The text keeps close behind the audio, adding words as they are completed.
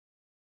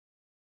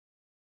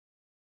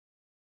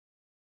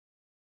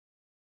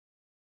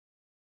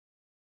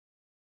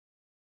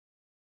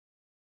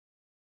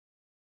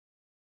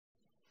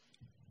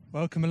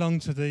Welcome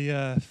along to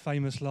the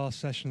famous last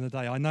session of the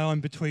day. I know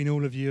I'm between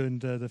all of you and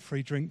the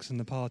free drinks and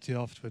the party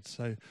afterwards,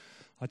 so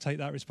I take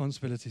that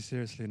responsibility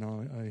seriously, and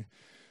I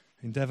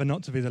endeavour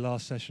not to be the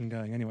last session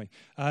going. Anyway,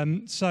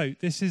 so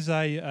this is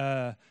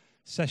a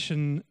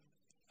session,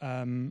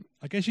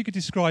 I guess you could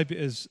describe it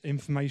as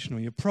informational.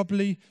 You're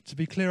probably, to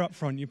be clear up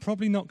front, you're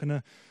probably not going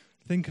to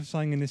think of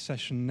something in this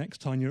session next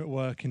time you're at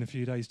work in a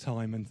few days'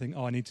 time and think,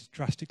 oh, I need to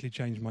drastically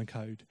change my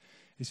code.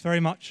 It's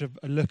very much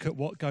a look at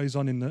what goes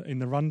on in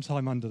the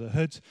runtime under the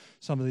hood,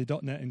 some of the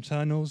 .NET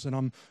internals, and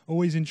I'm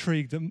always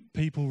intrigued that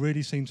people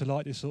really seem to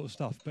like this sort of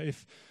stuff. But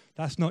if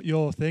that's not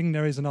your thing,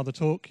 there is another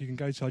talk you can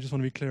go to. I just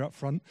want to be clear up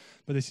front.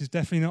 But this is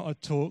definitely not a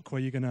talk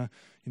where you're going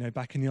to,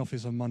 back in the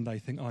office on Monday,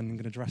 think, oh, I'm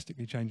going to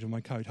drastically change all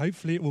my code.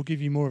 Hopefully it will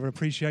give you more of an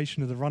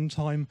appreciation of the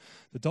runtime,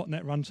 the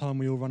 .NET runtime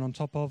we all run on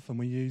top of and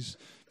we use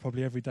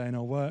probably every day in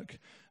our work.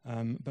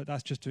 But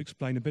that's just to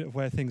explain a bit of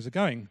where things are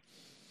going.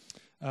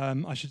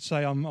 I should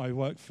say I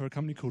work for a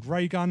company called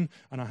Raygun,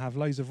 and I have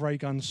loads of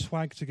Raygun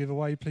swag to give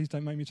away. Please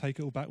don't make me take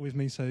it all back with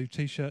me. So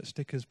T-shirts,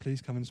 stickers,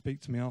 please come and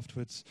speak to me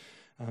afterwards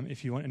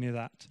if you want any of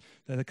that.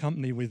 They're the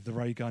company with the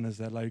Raygun as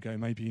their logo.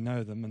 Maybe you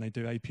know them, and they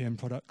do APM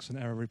products and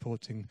error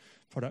reporting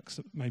products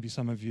that maybe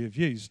some of you have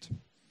used.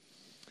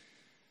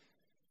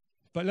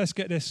 But let's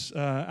get this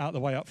out of the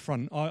way up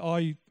front.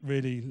 I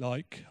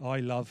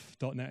love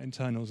 .NET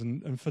internals,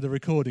 and for the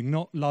recording,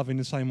 not love in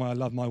the same way I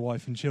love my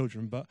wife and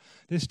children, but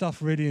this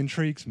stuff really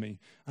intrigues me,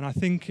 and I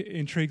think it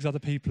intrigues other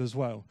people as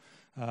well.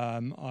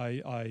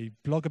 I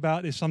blog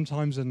about this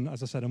sometimes, and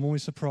as I said, I'm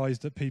always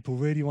surprised that people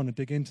really want to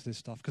dig into this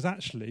stuff, because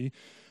actually,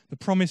 the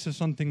promise of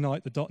something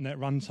like the .NET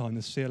runtime,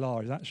 the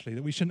CLR, is actually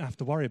that we shouldn't have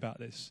to worry about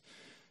this.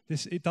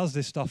 It does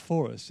this stuff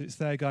for us. It's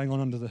there going on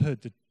under the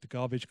hood, the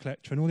garbage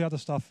collector and all the other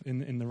stuff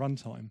in the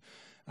runtime.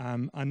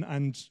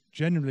 And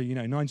generally,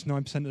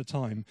 99% of the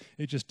time,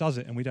 it just does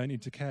it and we don't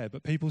need to care.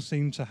 But people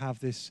seem to have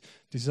this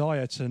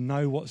desire to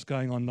know what's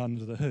going on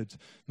under the hood.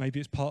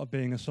 Maybe it's part of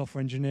being a software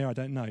engineer, I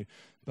don't know.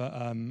 But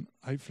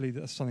hopefully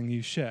that's something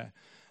you share.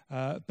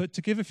 But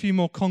to give a few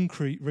more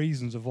concrete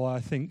reasons of why I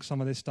think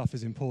some of this stuff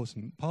is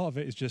important, part of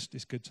it is just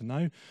it's good to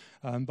know,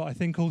 but I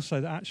think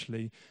also that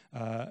actually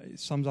it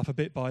sums up a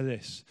bit by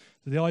this,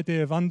 the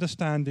idea of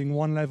understanding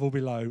one level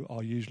below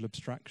our usual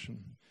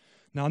abstraction.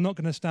 Now, I'm not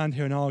going to stand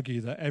here and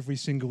argue that every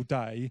single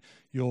day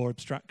your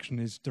abstraction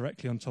is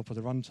directly on top of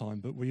the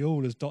runtime, but we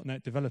all, as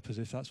 .NET developers,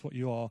 if that's what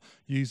you are,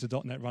 use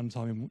the .NET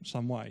runtime in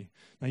some way.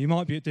 Now, you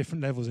might be at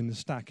different levels in the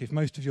stack. If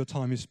most of your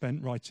time is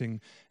spent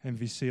writing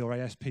MVC or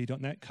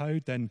ASP.NET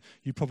code, then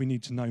you probably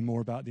need to know more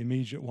about the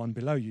immediate one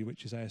below you,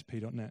 which is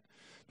ASP.NET.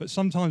 But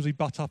sometimes we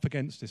butt up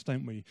against this,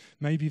 don't we?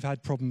 Maybe you've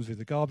had problems with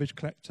the garbage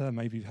collector,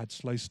 maybe you've had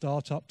slow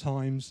startup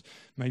times,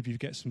 maybe you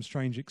get some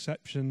strange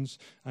exceptions,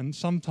 and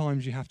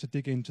sometimes you have to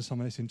dig into some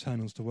of this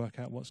internals to work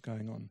out what's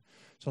going on.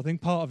 So I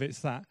think part of it's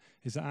that,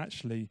 is that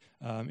actually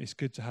it's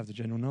good to have the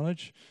general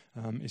knowledge.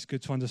 It's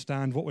good to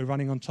understand what we're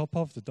running on top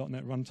of, the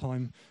 .NET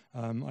runtime.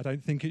 I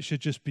don't think it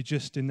should just be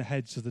in the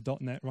heads of the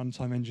 .NET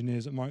runtime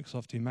engineers at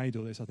Microsoft who made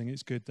all this. I think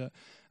it's good that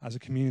as a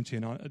community,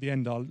 and at the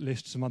end I'll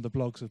list some other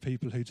blogs of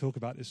people who talk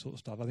about this sort of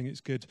stuff. I think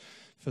it's good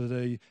for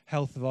the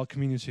health of our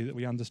community that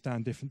we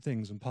understand different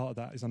things, and part of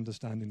that is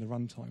understanding the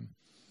runtime.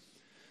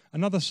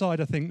 Another side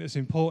I think that's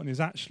important is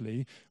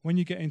actually when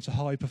you get into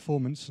high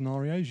performance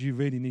scenarios, you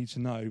really need to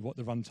know what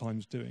the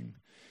runtime's doing.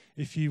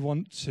 If you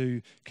want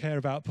to care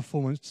about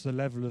performance to the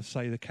level of,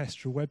 say, the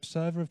Kestrel web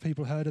server, have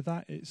people heard of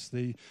that? It's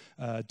the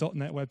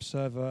 .NET web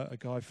server. A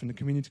guy from the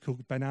community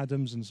called Ben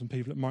Adams and some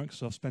people at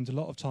Microsoft spend a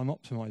lot of time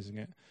optimizing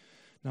it.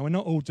 Now, we're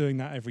not all doing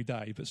that every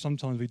day, but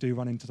sometimes we do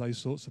run into those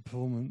sorts of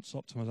performance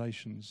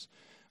optimizations.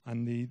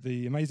 And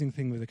the amazing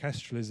thing with the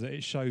Kestrel is that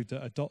it showed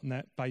that a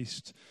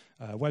 .NET-based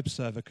web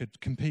server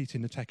could compete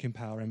in the Tech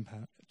Empower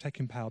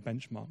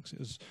benchmarks. It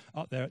was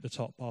up there at the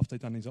top after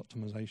they'd done these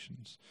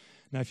optimizations.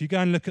 Now, if you go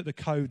and look at the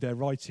code they're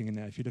writing in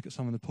there, if you look at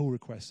some of the pull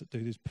requests that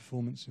do these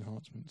performance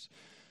enhancements,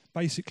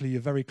 basically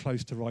you're very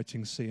close to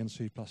writing C and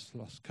C++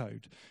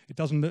 code. It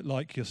doesn't look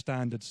like your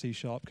standard C#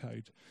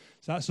 code.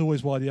 So that's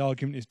always why the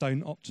argument is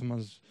don't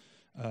optimize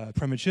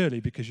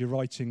prematurely, because you're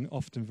writing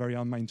often very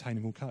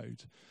unmaintainable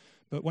code.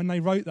 But when they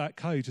wrote that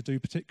code to do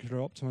particular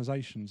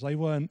optimizations, they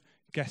weren't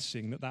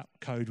guessing that that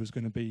code was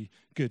going to be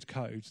good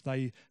code.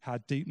 They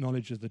had deep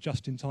knowledge of the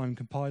just-in-time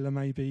compiler,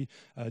 maybe,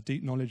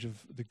 deep knowledge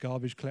of the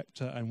garbage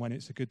collector, and when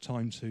it's a good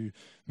time to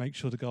make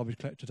sure the garbage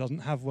collector doesn't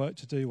have work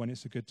to do, when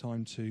it's a good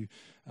time to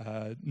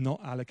not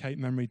allocate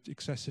memory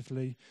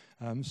excessively.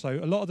 So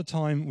a lot of the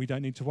time, we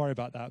don't need to worry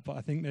about that, but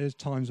I think there's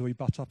times where we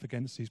butt up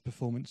against these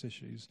performance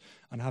issues,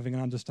 and having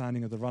an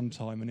understanding of the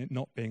runtime and it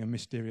not being a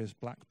mysterious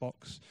black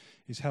box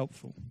is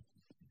helpful.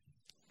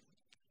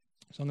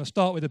 So I'm going to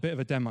start with a bit of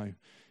a demo.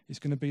 It's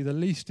going to be the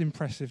least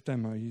impressive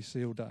demo you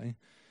see all day,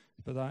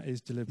 but that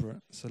is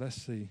deliberate. So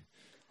let's see.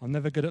 I'm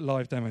never good at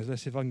live demos.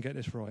 Let's see if I can get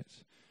this right.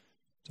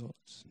 .NET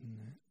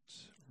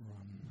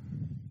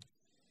Run.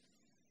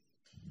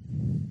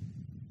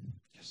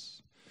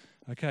 Yes.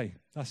 Okay,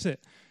 that's it.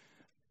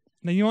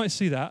 Now you might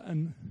see that,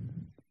 and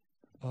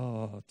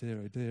Oh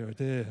dear, oh dear, oh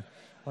dear.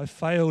 I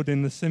failed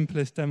in the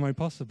simplest demo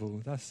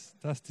possible. That's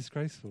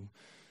disgraceful.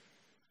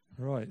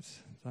 Right,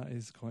 that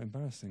is quite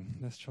embarrassing.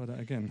 Let's try that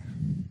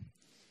again.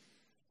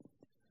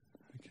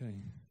 Okay,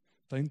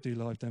 don't do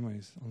live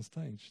demos on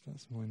stage.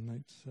 That's my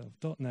note to self.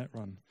 .NET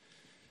run.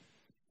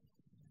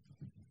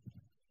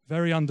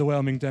 Very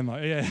underwhelming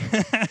demo, yeah.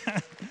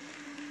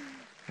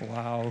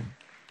 Wow.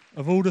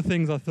 Of all the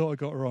things I thought I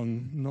got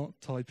wrong, not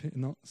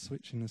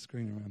switching the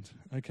screen around.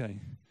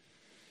 Okay.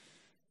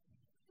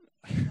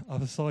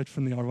 Aside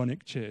from the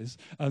ironic cheers,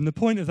 the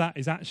point of that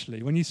is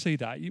actually, when you see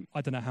that, I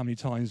don't know how many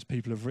times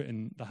people have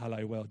written the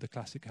hello world, the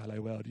classic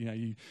hello world. You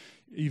know,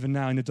 even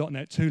now in the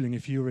 .NET tooling,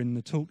 if you were in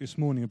the talk this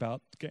morning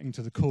about getting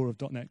to the core of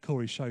 .NET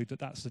Core, he showed that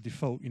that's the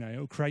default. You know,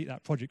 it'll create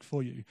that project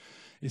for you.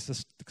 It's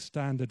the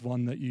standard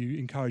one that you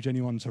encourage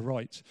anyone to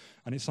write,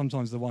 and it's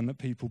sometimes the one that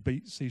people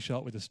beat C#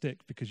 with a stick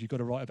because you've got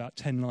to write about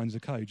 10 lines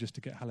of code just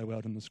to get hello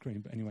world on the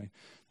screen. But anyway,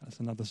 that's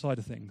another side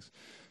of things.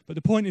 But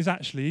the point is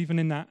actually, even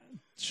in that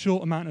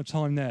short amount of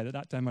time there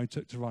that demo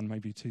took to run,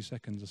 maybe 2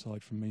 seconds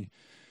aside from me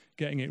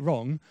getting it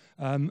wrong,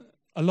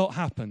 a lot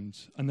happened.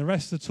 And the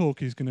rest of the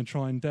talk is going to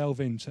try and delve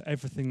into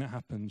everything that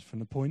happens from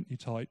the point you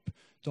type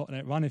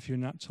 .NET Run if you're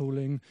in that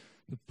tooling,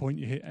 the point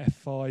you hit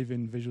F5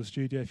 in Visual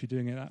Studio if you're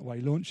doing it that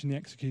way, launching the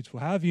executable,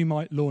 however you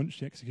might launch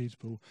the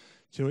executable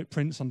till it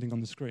prints something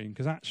on the screen.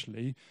 Because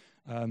actually,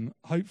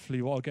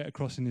 hopefully what I'll get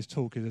across in this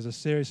talk is there's a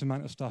serious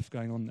amount of stuff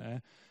going on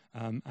there,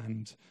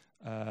 and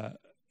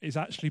is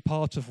actually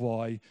part of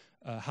why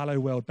Hello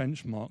World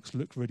benchmarks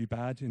look really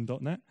bad in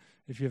 .NET.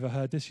 If you ever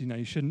heard this, you know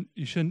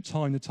you shouldn't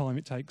time the time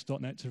it takes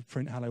 .NET to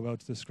print Hello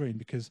World to the screen,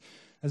 because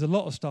there's a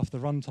lot of stuff the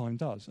runtime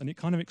does, and it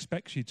kind of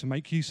expects you to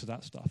make use of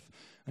that stuff.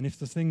 And if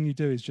the thing you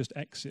do is just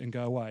exit and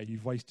go away,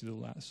 you've wasted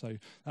all that. So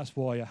that's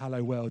why a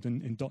Hello World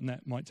in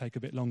 .NET might take a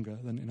bit longer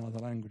than in other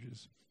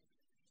languages.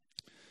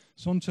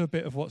 So on to a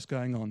bit of what's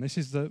going on. This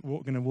is what we're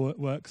going to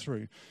work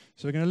through.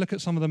 So we're going to look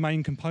at some of the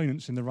main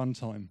components in the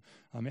runtime.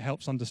 It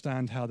helps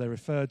understand how they're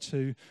referred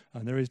to.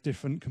 There is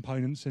different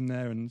components in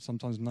there, and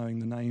sometimes knowing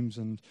the names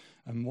and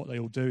what they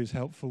all do is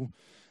helpful.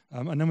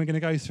 And then we're going to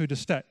go through the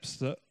steps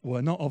that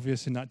were not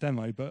obvious in that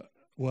demo, but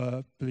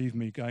were, believe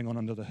me, going on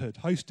under the hood.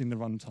 Hosting the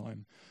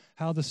runtime,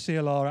 how the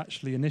CLR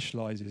actually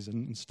initializes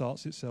and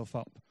starts itself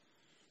up,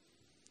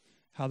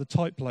 how the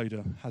type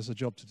loader has a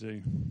job to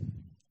do,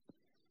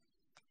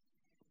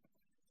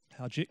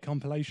 how JIT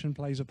compilation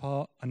plays a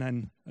part, and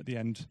then at the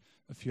end,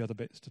 a few other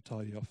bits to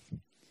tidy off.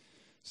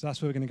 So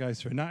that's what we're going to go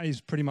through, and that is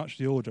pretty much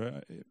the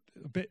order.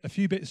 A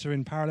few bits are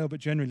in parallel,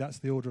 but generally that's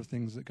the order of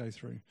things that go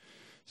through.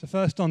 So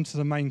first on to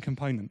the main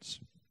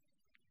components.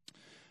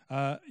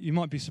 You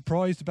might be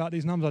surprised about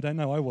these numbers. I don't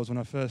know, I was when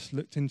I first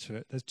looked into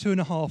it. There's over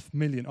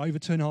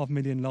 2.5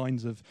 million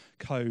lines of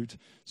code,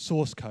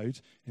 source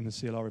code, in the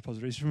CLR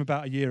repository. It's from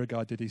about a year ago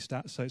I did these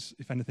stats, so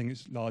if anything,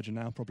 it's larger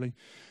now probably.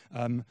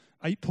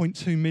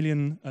 8.2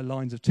 million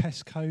lines of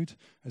test code.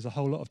 There's a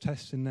whole lot of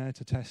tests in there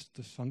to test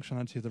the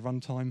functionality of the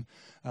runtime.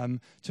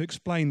 To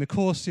explain, the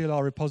core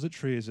CLR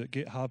repository is at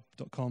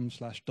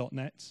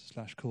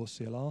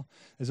github.com/.net/core-CLR.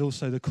 There's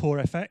also the core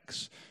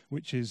FX,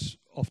 which is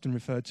often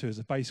referred to as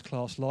the base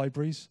class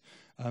libraries,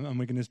 and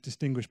we're going to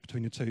distinguish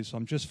between the two. So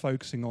I'm just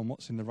focusing on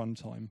what's in the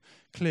runtime.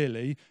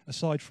 Clearly,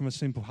 aside from a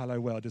simple hello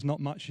world, there's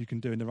not much you can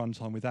do in the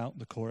runtime without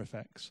the core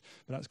FX,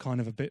 but that's kind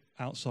of a bit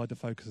outside the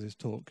focus of this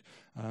talk.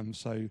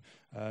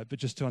 But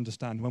just to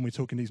understand, when we're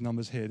talking these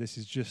numbers here, this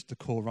is just the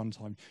core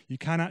runtime. You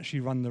can actually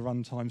run the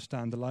runtime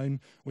standalone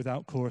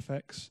without core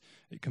FX.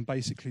 It can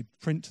basically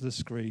print to the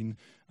screen,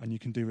 and you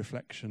can do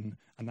reflection,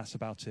 and that's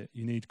about it.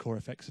 You need core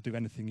FX to do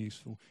anything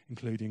useful,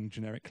 including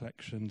generic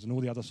collections and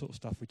all the other sort of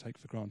stuff we take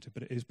for granted,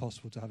 but it is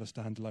possible to have a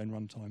standalone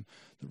runtime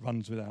that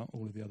runs without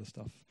all of the other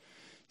stuff.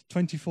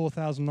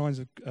 24,000 lines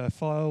of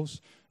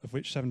files, of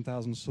which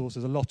 7,000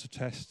 sources, a lot of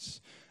tests.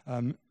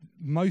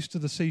 Most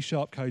of the C#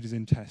 code is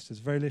in test. There's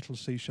very little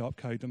C#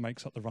 code that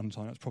makes up the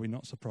runtime. That's probably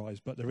not a surprise,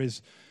 but there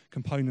is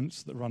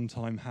components that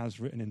runtime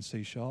has written in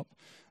C#,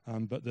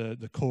 but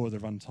the core of the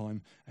runtime,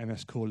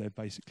 MS Core Lib,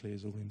 basically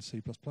is all in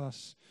C++.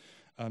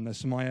 There's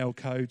some IL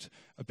code,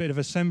 a bit of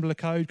assembler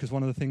code, because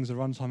one of the things the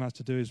runtime has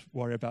to do is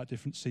worry about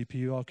different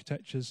CPU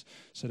architectures.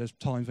 So there's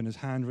times when there's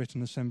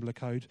handwritten assembler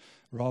code,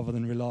 rather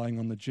than relying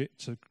on the JIT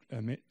to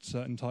emit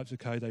certain types of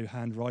code, they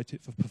handwrite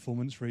it for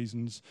performance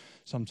reasons,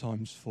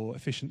 sometimes for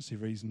efficiency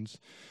reasons.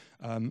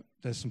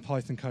 There's some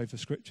Python code for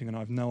scripting, and I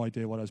have no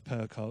idea why there's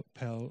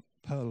Perl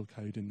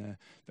code in there.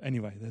 But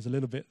anyway, there's a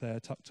little bit there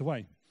tucked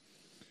away.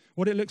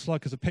 What it looks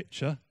like as a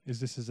picture is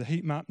this is a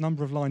heat map.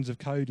 Number of lines of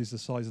code is the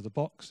size of the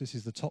box. This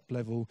is the top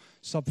level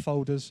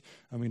subfolders.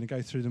 I'm going to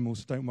go through them all,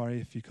 so don't worry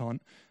if you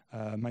can't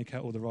make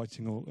out all the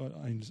writing or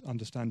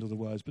understand all the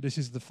words. But this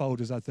is the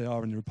folders as they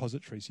are in the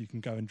repository, so you can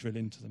go and drill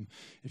into them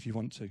if you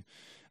want to.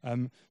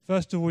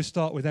 First of all, we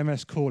start with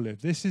MS Core Lib.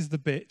 This is the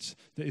bit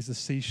that is the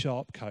C#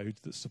 code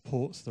that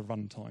supports the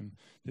runtime,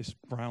 this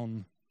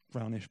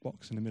brownish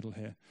box in the middle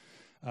here.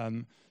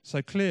 So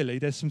clearly,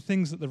 there's some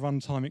things that the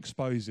runtime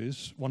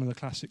exposes. One of the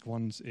classic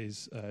ones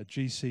is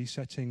GC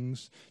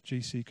settings,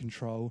 GC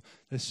control.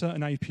 There's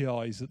certain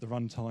APIs that the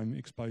runtime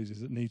exposes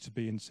that need to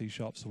be in C#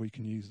 so we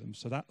can use them.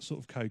 So that sort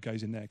of code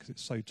goes in there because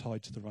it's so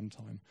tied to the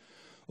runtime.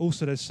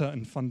 Also, there's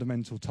certain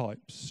fundamental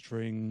types,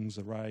 strings,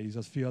 arrays,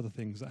 there's a few other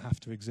things that have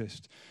to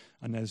exist.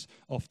 And there's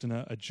often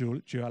a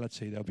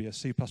duality. There'll be a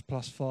C++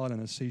 file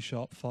and a C#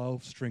 file.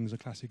 Strings are a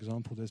classic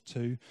example. There's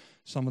two.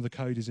 Some of the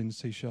code is in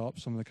C#, some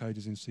of the code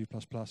is in C++.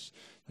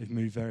 They've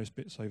moved various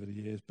bits over the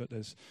years, but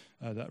there's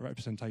that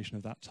representation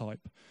of that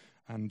type.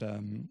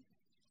 And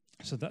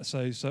so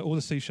all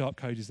the C#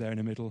 code is there in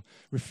the middle.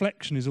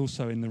 Reflection is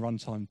also in the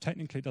runtime.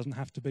 Technically, it doesn't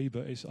have to be,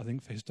 but it's, I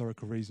think, for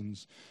historical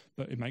reasons.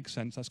 But it makes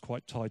sense. That's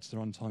quite tied to the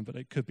runtime. But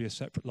it could be a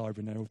separate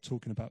library, and they're all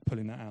talking about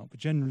pulling that out. But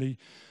generally,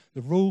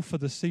 the rule for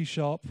the C#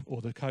 or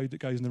the code that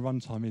goes in the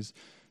runtime is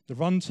the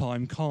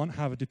runtime can't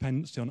have a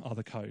dependency on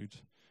other code.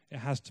 It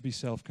has to be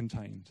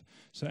self-contained.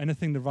 So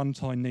anything the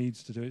runtime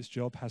needs to do its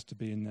job has to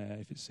be in there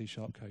if it's C#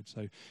 code.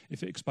 So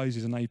if it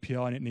exposes an API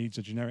and it needs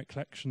a generic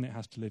collection, it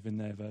has to live in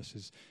there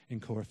versus in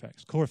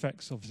CoreFX.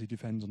 CoreFX obviously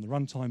depends on the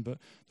runtime, but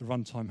the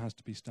runtime has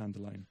to be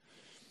standalone.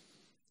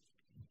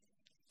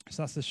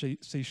 So that's the C#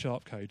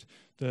 code.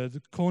 The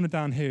corner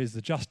down here is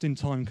the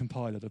just-in-time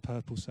compiler, the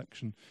purple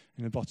section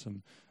in the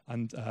bottom.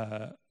 And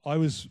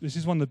this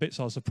is one of the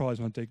bits I was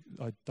surprised when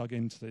I dug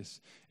into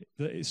this,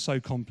 that it's so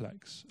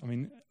complex. I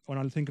mean, when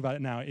I think about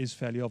it now, it is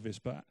fairly obvious,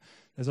 but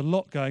there's a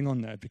lot going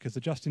on there because the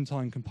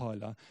just-in-time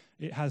compiler,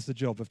 it has the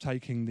job of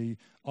taking the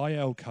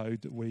IL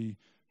code that we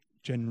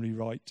generally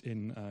write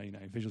in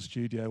Visual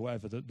Studio,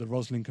 whatever, the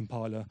Roslyn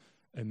compiler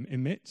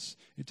emits.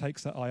 It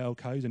takes that IL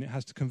code and it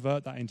has to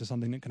convert that into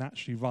something that can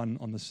actually run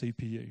on the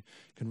CPU,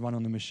 can run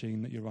on the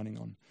machine that you're running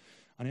on.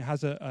 And it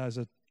has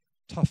a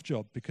tough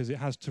job because it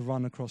has to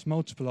run across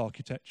multiple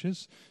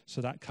architectures, so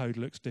that code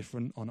looks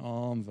different on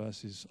ARM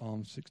versus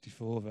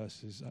ARM64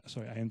 versus,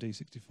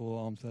 AMD64,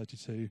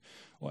 ARM32,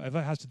 whatever.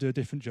 It has to do a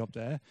different job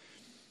there.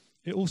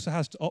 It also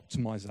has to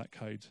optimize that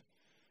code,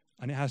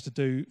 and it has to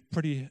do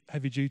pretty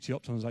heavy-duty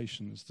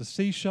optimizations. The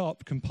C#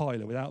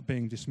 compiler, without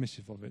being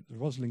dismissive of it, the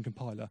Roslyn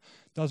compiler,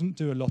 doesn't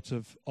do a lot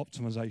of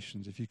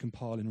optimizations if you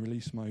compile in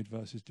release mode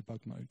versus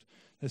debug mode.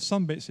 There's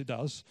some bits it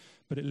does,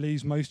 but it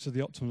leaves most of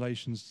the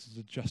optimizations to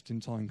the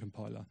just-in-time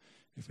compiler,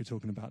 if we're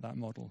talking about that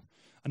model.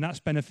 And that's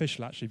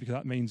beneficial, actually, because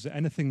that means that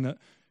anything that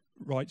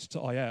writes to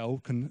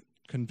IL can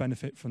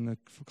benefit from the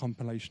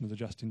compilation of the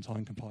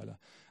just-in-time compiler.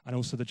 And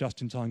also the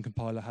just-in-time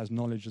compiler has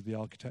knowledge of the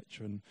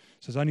architecture, and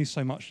so there's only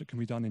so much that can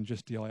be done in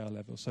just the IL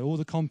level. So all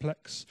the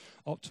complex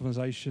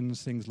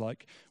optimizations, things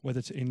like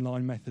whether to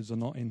inline methods or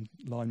not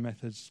inline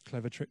methods,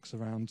 clever tricks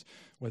around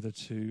whether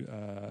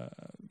to,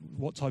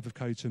 what type of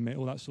code to emit,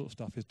 all that sort of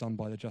stuff is done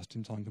by the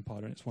just-in-time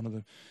compiler, and it's one of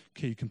the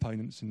key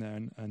components in there,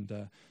 and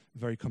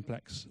very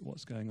complex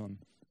what's going on.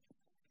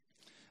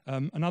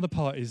 Another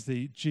part is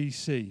the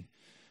GC.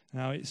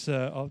 Now, it's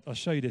I'll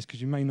show you this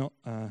because you may not...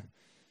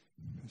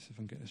 let's see if I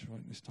can get this right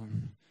this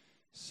time.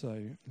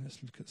 So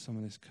let's look at some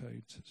of this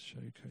code to show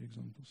you code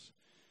examples.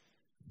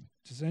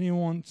 Does anyone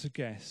want to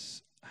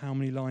guess how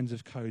many lines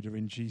of code are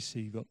in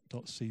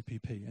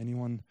gc.cpp?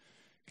 Anyone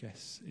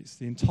guess? It's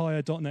the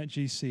entire .NET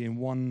GC in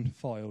one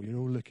file. You're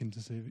all looking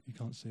to see it. You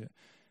can't see it.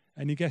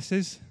 Any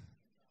guesses?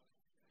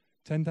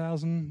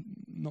 10,000?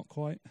 Not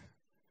quite.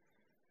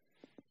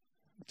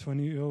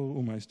 20? Oh,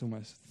 almost.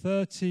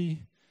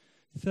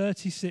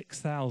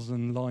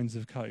 36,000 lines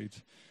of code.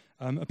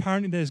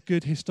 Apparently there's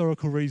good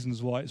historical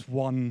reasons why it's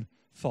one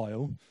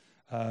file.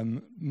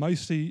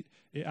 Mostly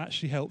it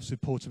actually helps with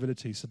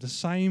portability. So the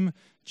same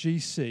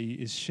GC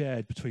is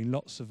shared between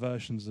lots of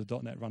versions of the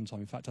 .NET runtime.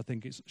 In fact, I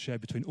think it's shared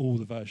between all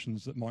the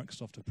versions that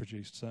Microsoft have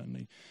produced,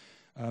 certainly.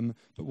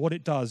 But what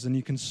it does, and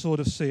you can sort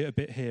of see it a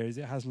bit here, is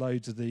it has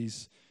loads of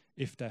these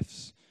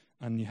if-defs,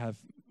 and you have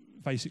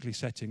basically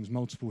settings,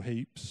 multiple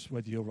heaps,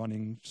 whether you're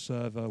running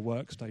server,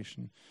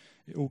 workstation.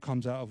 It all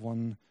comes out of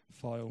one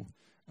file,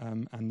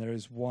 and there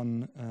is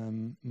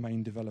one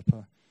main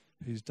developer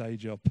whose day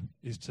job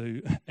is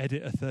to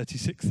edit a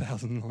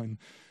 36,000 line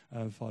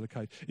file of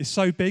code. It's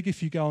so big,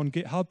 if you go on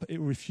GitHub, it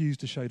will refuse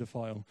to show the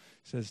file.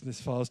 It says, this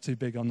file's too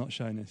big, I'm not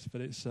showing this.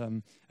 But it's,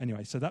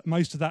 anyway, so that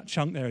most of that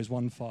chunk there is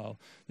one file.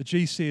 The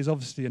GC is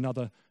obviously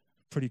another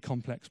pretty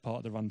complex part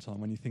of the runtime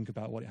when you think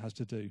about what it has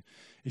to do.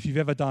 If you've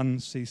ever done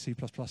C++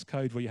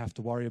 code where you have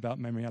to worry about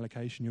memory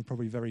allocation, you're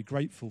probably very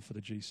grateful for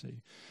the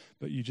GC.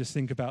 But you just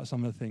think about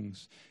some of the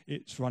things.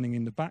 It's running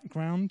in the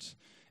background.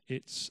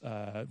 It's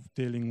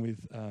dealing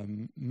with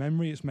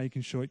memory. It's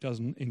making sure it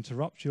doesn't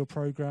interrupt your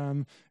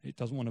program. It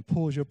doesn't want to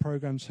pause your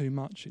program too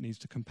much. It needs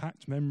to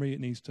compact memory. It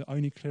needs to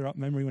only clear up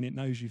memory when it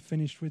knows you've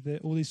finished with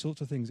it. All these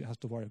sorts of things it has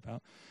to worry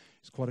about.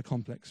 It's quite a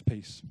complex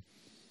piece.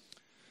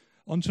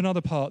 On to another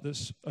part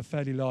that's a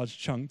fairly large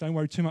chunk. Don't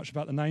worry too much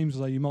about the names,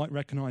 although you might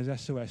recognize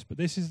SOS, but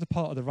this is the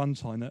part of the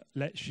runtime that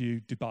lets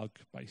you debug,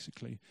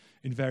 basically,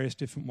 in various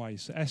different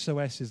ways. So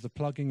SOS is the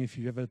plugin. If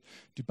you ever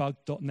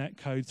debugged .NET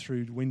code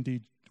through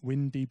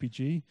WinDBG,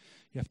 you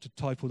have to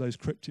type all those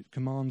cryptic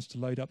commands to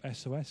load up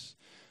SOS.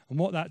 And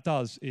what that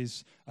does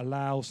is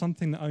allow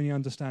something that only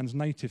understands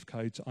native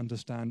code to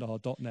understand our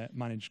 .NET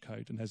managed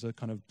code. And there's a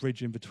kind of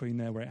bridge in between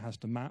there where it has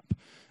to map.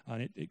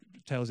 And it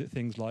tells it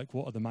things like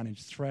what are the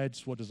managed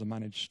threads, what does the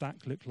managed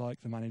stack look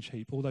like, the managed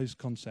heap, all those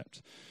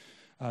concepts.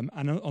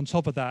 And on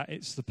top of that,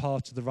 it's the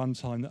part of the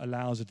runtime that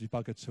allows a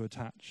debugger to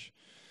attach.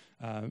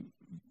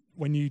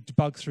 When you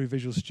debug through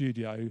Visual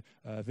Studio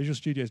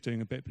is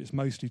doing a bit, but it's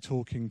mostly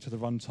talking to the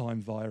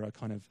runtime via a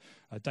kind of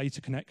a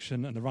data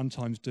connection, and the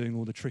runtime's doing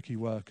all the tricky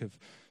work of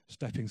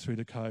stepping through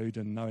the code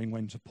and knowing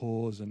when to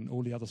pause and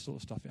all the other sort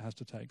of stuff it has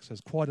to take. So there's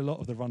quite a lot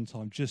of the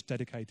runtime just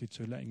dedicated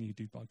to letting you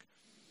debug.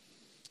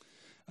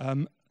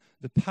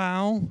 The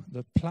PAL,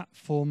 the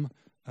platform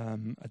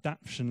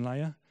adaptation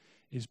layer,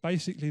 is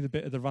basically the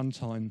bit of the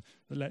runtime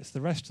that lets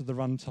the rest of the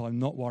runtime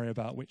not worry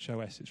about which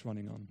OS it's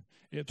running on.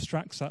 It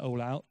abstracts that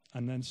all out,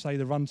 and then say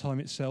the runtime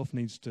itself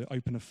needs to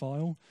open a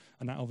file,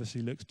 and that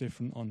obviously looks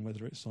different on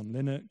whether it's on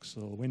Linux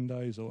or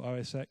Windows or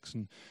OS X,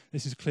 and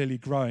this is clearly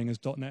growing as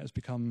 .NET has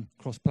become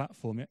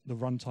cross-platform. The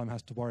runtime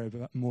has to worry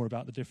more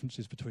about the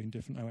differences between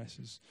different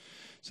OSs.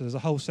 So there's a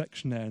whole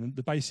section there, and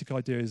the basic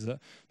idea is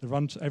that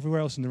everywhere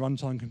else in the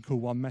runtime can call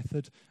one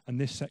method, and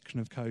this section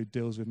of code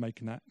deals with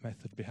making that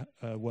method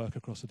work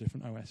across the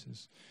different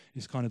OSs.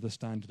 It's kind of the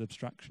standard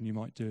abstraction you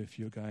might do if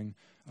you're going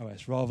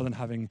OS, rather than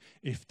having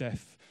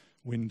if-def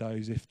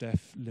Windows,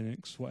 if-def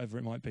Linux, whatever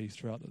it might be,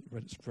 spread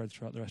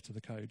throughout the rest of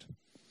the code.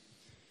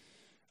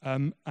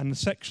 And the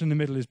section in the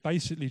middle is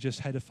basically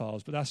just header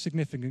files, but that's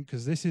significant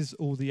because this is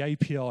all the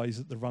APIs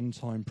that the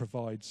runtime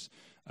provides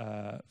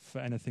for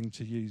anything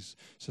to use.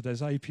 So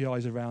there's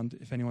APIs around,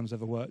 if anyone's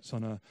ever worked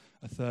on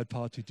a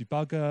third-party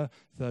debugger,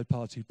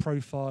 third-party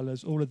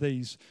profilers, all of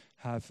these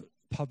have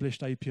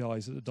published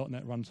APIs that the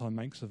 .NET runtime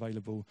makes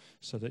available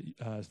so that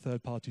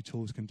third-party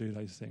tools can do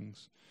those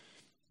things.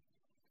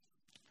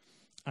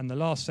 And the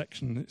last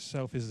section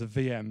itself is the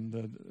VM,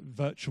 the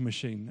virtual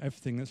machine,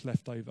 everything that's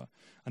left over.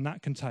 And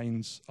that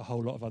contains a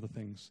whole lot of other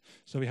things.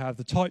 So we have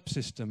the type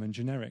system and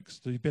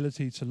generics, the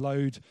ability to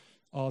load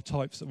our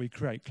types that we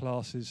create,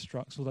 classes,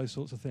 structs, all those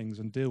sorts of things,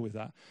 and deal with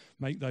that.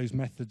 Make those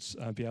methods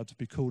be able to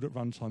be called at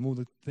runtime, all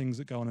the things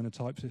that go on in a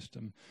type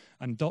system.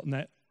 And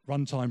 .NET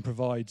runtime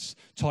provides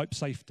type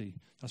safety.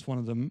 That's one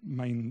of the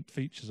main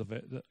features of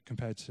it, that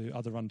compared to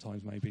other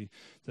runtimes maybe,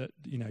 that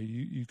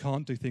you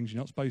can't do things you're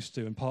not supposed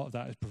to, and part of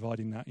that is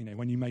providing that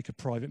when you make a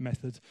private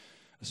method,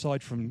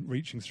 aside from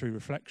reaching through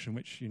reflection,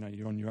 which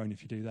you're on your own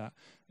if you do that,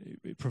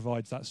 it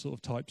provides that sort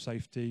of type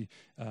safety.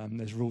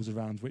 There's rules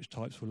around which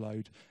types will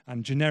load,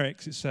 and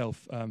generics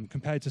itself,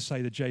 compared to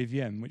say the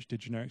JVM, which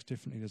did generics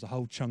differently, there's a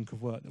whole chunk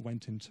of work that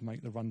went in to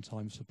make the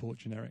runtime support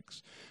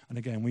generics. And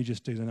again, we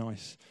just do the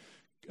nice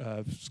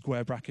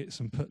square brackets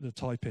and put the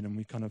type in, and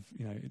we kind of,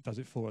 it does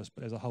it for us,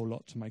 but there's a whole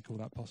lot to make all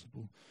that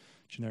possible.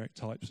 Generic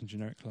types and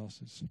generic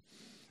classes.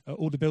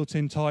 All the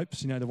built-in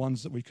types, the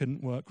ones that we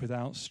couldn't work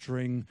without,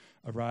 string,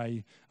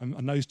 array,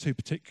 and those two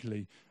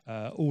particularly.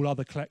 All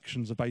other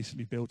collections are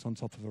basically built on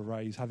top of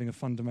arrays. Having a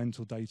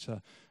fundamental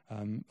data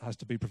has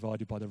to be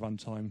provided by the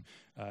runtime.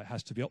 It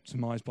has to be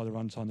optimized by the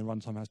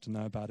runtime has to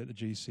know about it, the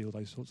GC, all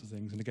those sorts of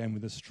things. And again,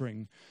 with a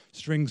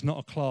string's not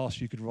a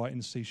class you could write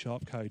in C#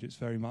 code. It's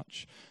very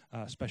much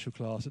a special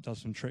class that does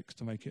some tricks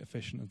to make it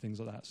efficient and things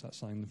like that. So that's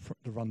something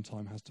the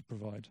runtime has to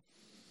provide.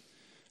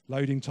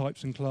 Loading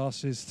types and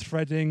classes,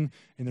 threading.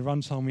 In the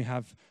runtime, we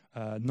have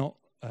not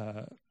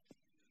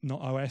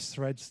OS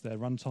threads, they're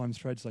runtime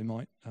threads. They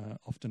might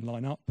often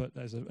line up, but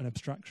there's an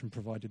abstraction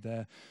provided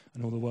there,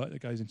 and all the work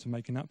that goes into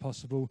making that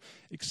possible.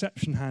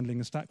 Exception handling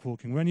and stack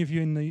walking. Were any of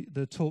you in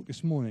the talk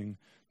this morning,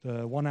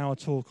 the 1 hour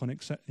talk on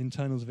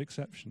internals of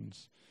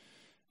exceptions?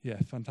 Yeah,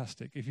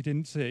 fantastic. If you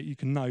didn't see it, you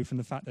can know from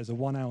the fact there's a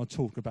 1 hour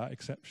talk about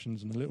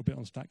exceptions and a little bit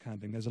on stack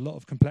handling. There's a lot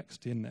of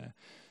complexity in there.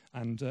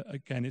 And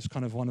again, it's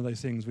kind of one of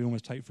those things we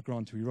almost take for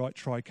granted. We write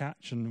try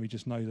catch and we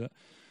just know that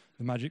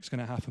the magic's going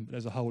to happen, but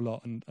there's a whole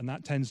lot. And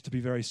that tends to be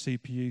very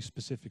CPU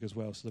specific as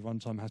well. So the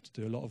runtime has to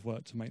do a lot of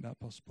work to make that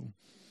possible.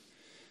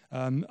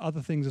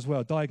 Other things as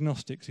well,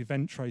 diagnostics,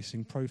 event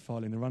tracing,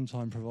 profiling. The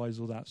runtime provides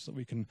all that so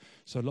that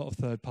so a lot of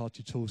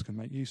third-party tools can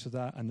make use of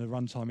that. And the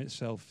runtime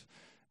itself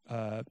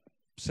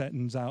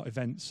sends out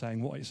events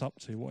saying what it's up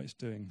to, what it's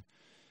doing.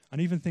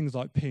 And even things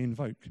like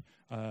p-invoke.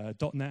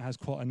 .NET has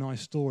quite a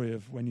nice story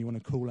of when you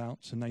want to call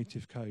out to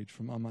native code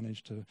from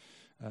unmanaged to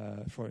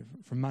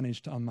from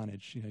managed to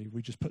unmanaged.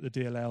 We just put the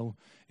DLL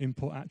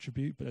import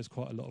attribute, but there's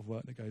quite a lot of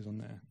work that goes on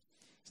there.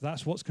 So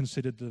that's what's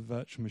considered the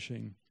virtual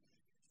machine.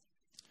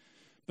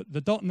 But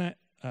the .NET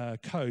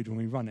code, when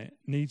we run it,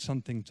 needs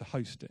something to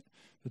host it.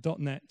 The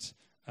 .NET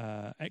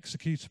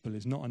executable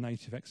is not a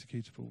native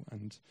executable,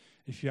 and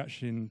if you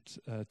actually, in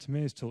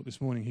Tamir's talk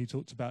this morning, he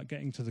talked about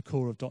getting to the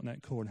core of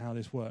 .NET Core and how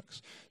this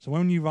works. So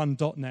when you run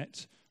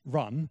 .NET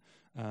run,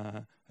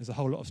 there's a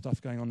whole lot of stuff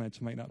going on there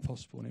to make that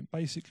possible, and it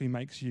basically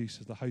makes use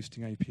of the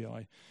hosting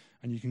API.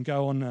 And you can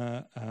go on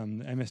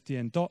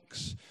MSDN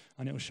docs,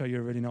 and it will show you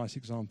a really nice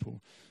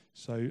example.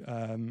 So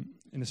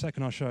in a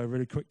second, I'll show a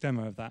really quick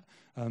demo of that.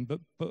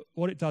 But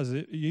what it does is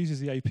it uses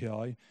the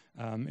API.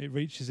 It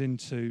reaches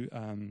into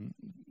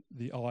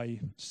the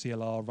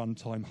CLR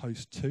Runtime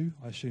Host 2.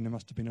 I assume there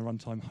must have been a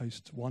Runtime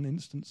Host 1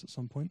 instance at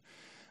some point.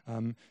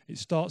 It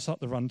starts up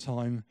the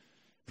runtime,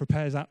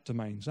 prepares app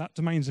domains. App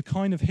domains are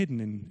kind of hidden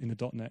in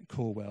the .NET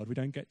Core world. We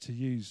don't get to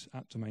use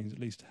app domains, at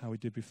least how we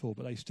did before,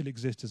 but they still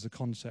exist as a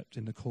concept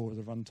in the core of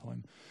the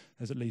runtime.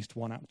 There's at least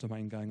one app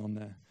domain going on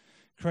there.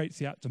 Creates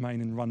the app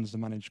domain and runs the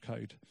managed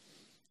code.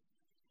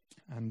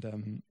 And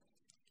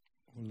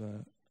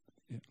let's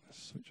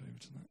switch over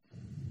to that.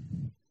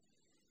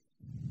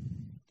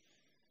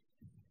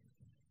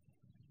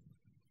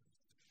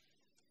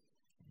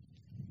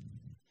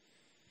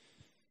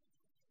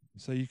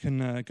 So you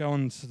can go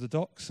on to the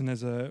docs, and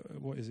there's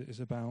it's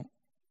about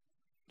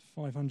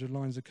 500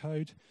 lines of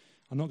code.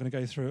 I'm not going to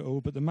go through it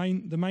all, but the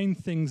main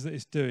things that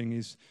it's doing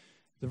is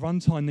the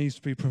runtime needs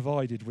to be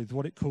provided with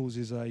what it calls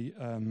is a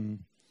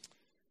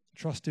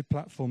trusted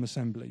platform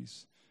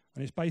assemblies.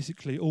 And it's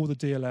basically all the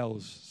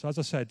DLLs. So as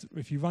I said,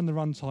 if you run the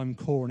runtime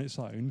core on its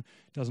own,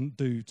 it doesn't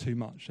do too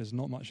much. There's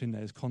not much in there.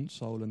 There's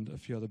console and a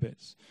few other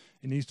bits.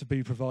 It needs to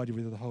be provided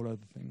with a whole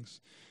other things.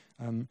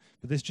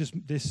 But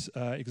this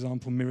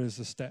example mirrors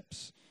the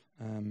steps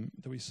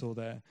that we saw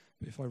there.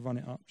 But if I run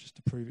it up just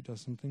to prove it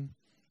does something.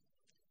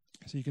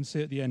 So you can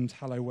see at the end,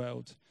 hello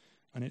world,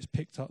 and it's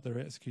picked up they're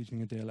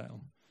executing a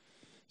DLL.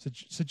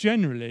 So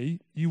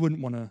generally, you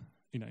wouldn't want to,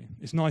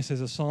 it's nice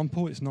as a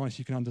sample. It's nice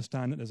you can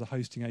understand that there's a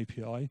hosting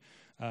API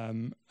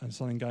and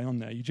something going on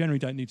there. You generally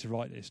don't need to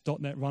write this.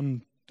 .NET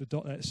Run,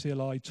 the .NET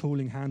CLI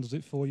tooling handles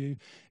it for you.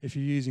 If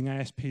you're using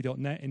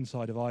ASP.NET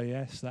inside of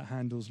IES, that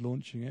handles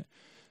launching it.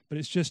 But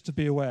it's just to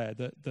be aware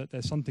that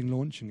there's something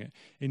launching it.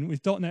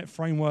 With .NET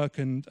Framework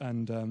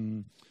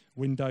and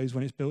Windows,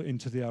 when it's built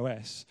into the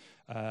OS,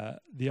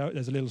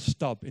 there's a little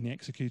stub in the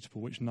executable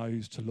which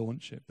knows to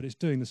launch it, but it's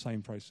doing the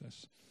same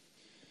process.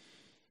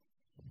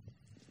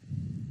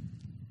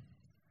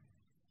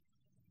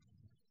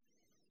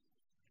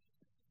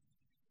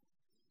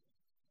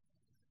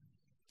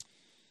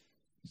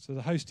 So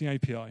the hosting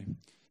API.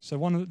 So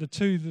one of the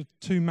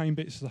two main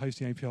bits of the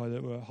hosting API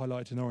that were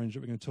highlighted in orange that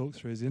we're going to talk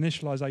through is the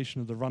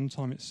initialization of the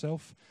runtime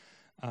itself,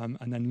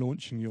 and then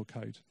launching your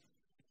code.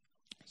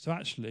 So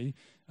actually,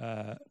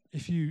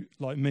 if you,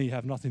 like me,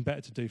 have nothing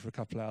better to do for a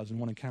couple of hours and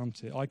want to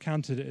count it, I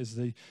counted it as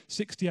the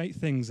 68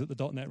 things that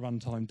the .NET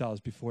runtime does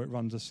before it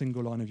runs a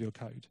single line of your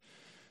code.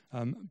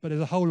 But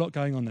there's a whole lot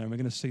going on there, and we're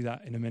going to see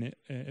that in a minute,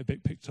 a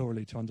bit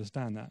pictorially to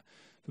understand that.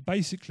 But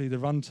basically, the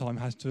runtime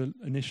has to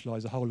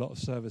initialize a whole lot of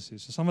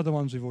services. So some of the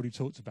ones we've already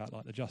talked about,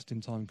 like the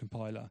just-in-time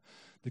compiler,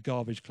 the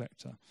garbage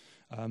collector.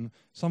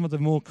 Some of the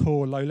more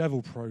core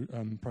low-level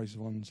process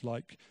ones,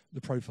 like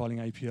the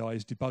profiling API,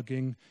 is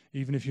debugging.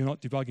 Even if you're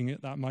not debugging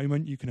at that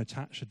moment, you can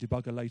attach a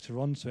debugger later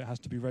on, so it has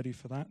to be ready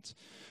for that.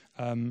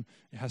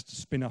 It has to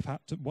spin up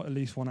at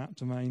least one app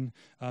domain.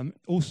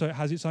 Also, it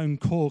has its own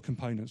core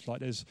components,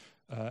 like there's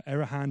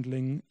error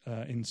handling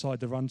inside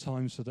the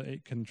runtime so that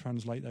it can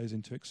translate those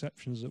into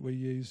exceptions that we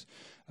use.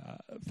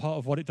 Part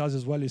of what it does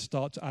as well is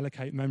start to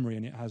allocate memory,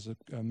 and it has a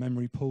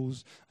memory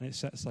pools, and it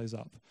sets those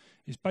up.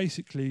 It's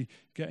basically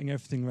getting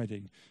everything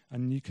ready.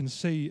 And you can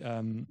see,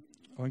 I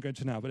won't go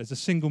into now, but there's a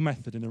single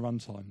method in the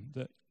runtime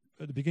that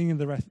at the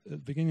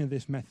beginning of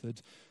this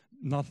method,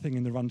 nothing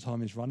in the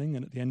runtime is running,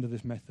 and at the end of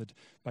this method,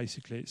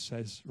 basically it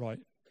says, right,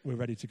 we're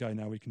ready to go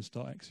now, we can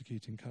start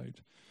executing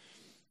code.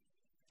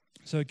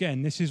 So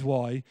again, this is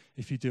why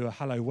if you do a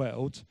hello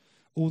world,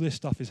 all this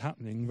stuff is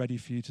happening, ready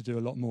for you to do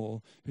a lot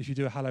more. But if you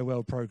do a hello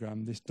world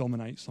program, this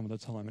dominates some of the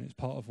time, and it's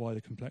part of why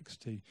the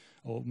complexity,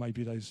 or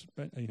maybe those,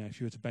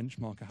 if you were to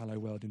benchmark a hello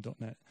world in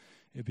 .NET,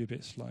 it'd be a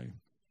bit slow.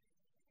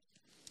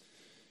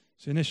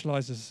 So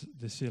initialize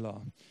the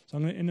CLR. So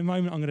in a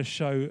moment, I'm going to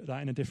show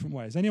that in a different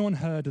way. Has anyone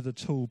heard of the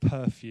tool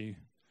PerfView?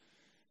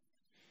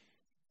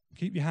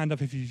 Keep your hand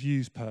up if you've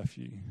used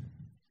PerfView.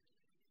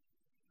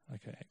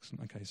 Okay,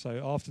 excellent. Okay,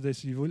 so after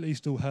this, you've at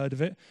least all heard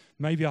of it.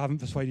 Maybe I haven't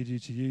persuaded you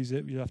to use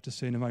it. You'll have to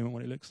see in a moment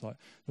what it looks like.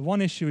 The one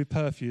issue with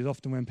PerfView is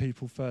often when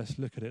people first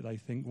look at it, they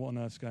think, what on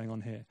earth's going on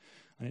here?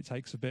 And it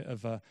takes a bit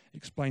of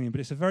explaining. But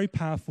it's a very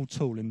powerful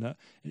tool in that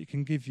it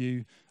can give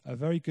you a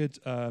very good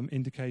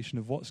indication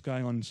of what's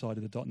going on inside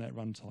of the .NET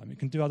runtime. It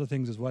can do other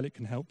things as well. It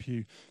can help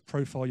you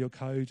profile your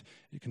code.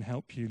 It can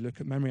help you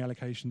look at memory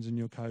allocations in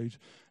your code.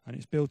 And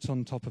it's built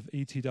on top of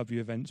ETW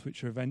events,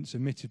 which are events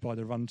emitted by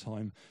the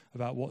runtime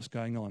about what's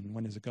going on,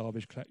 when there's a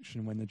garbage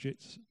collection, when the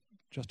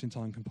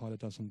just-in-time compiler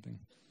does something.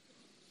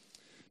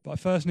 But I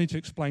first need to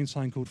explain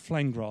something called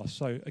flamegrass.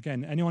 So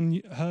again,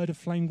 anyone heard of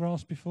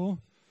flamegrass before?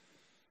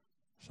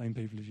 Same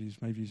people have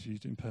used, maybe you've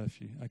used it in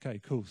PerfView. Okay,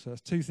 cool. So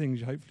that's two things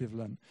you hopefully have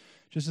learned.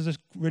 Just as a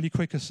really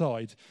quick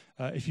aside,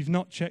 if you've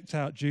not checked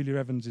out Julia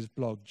Evans's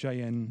blog, I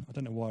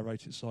don't know why I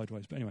wrote it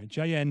sideways, but anyway,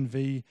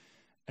 jnvs.ca.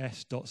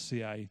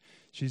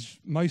 She's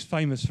most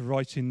famous for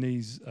writing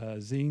these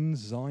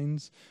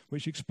zines,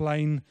 which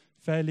explain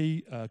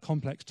fairly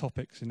complex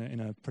topics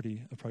in a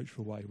pretty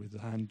approachable way with the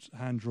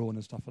hand-drawn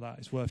and stuff like that.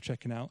 It's worth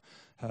checking out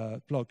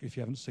her blog if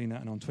you haven't seen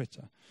that, and on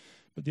Twitter.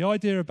 But the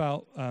idea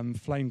about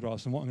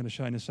flamegrass and what I'm going to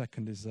show in a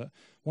second is that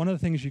one of the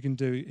things you can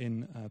do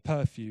in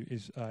PerfView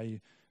is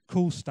a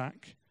call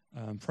stack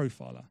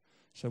profiler.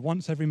 So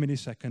once every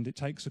millisecond, it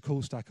takes a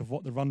call stack of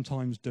what the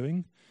runtime's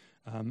doing,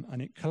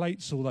 and it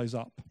collates all those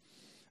up.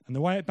 And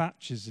the way it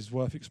batches is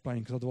worth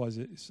explaining, because otherwise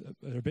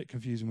they're a bit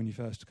confusing when you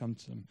first come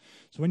to them.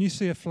 So when you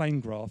see a flame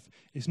graph,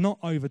 it's not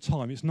over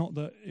time. It's not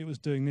that it was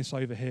doing this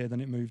over here,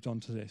 then it moved on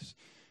to this.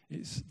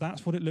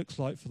 That's what it looks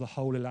like for the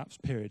whole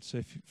elapsed period.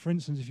 So for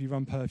instance, if you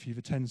run PerfView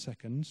for 10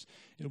 seconds,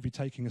 it'll be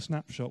taking a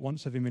snapshot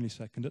once every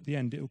millisecond. At the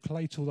end, it'll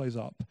collate all those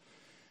up.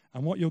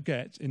 And what you'll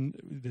get in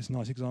this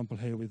nice example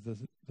here with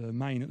the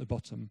main at the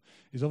bottom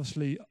is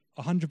obviously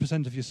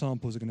 100% of your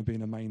samples are going to be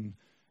in a main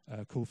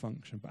call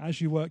function. But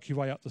as you work your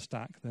way up the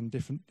stack, then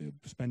it'll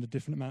spend a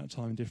different amount of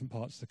time in different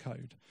parts of the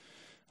code.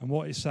 And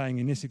what it's saying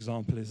in this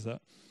example is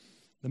that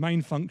the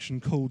main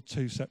function called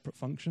 2 separate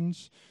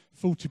functions.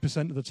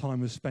 40% of the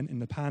time was spent in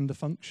the panda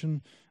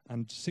function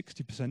and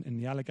 60% in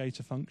the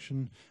alligator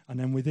function. And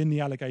then within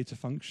the alligator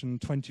function,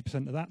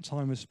 20% of that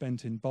time was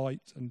spent in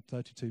byte and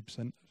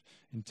 32%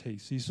 in T.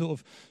 So you sort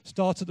of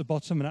start at the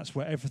bottom, and that's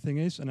where everything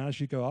is. And as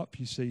you go up,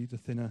 you see the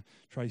thinner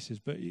traces.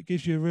 But it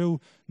gives you a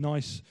real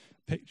nice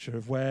picture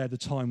of where the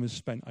time was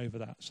spent over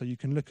that. So you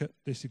can look at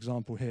this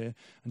example here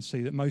and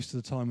see that most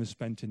of the time was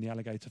spent in the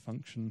alligator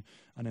function,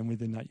 and then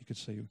within that you could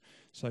see.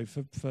 So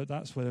for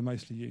that's where they're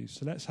mostly used.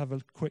 So let's have a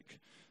quick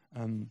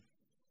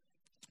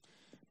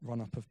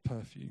run-up of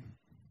PerfView.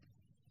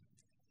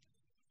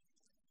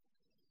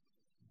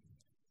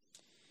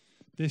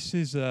 This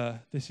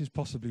is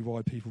possibly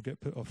why people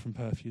get put off from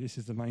PerfView. This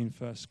is the main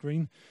first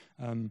screen.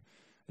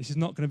 This is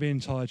not going to be an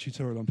entire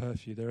tutorial on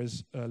PerfView. There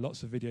is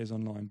lots of videos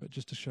online, but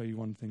just to show you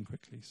one thing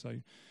quickly.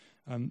 So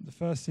the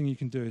first thing you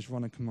can do is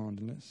run a command,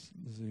 and let's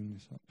zoom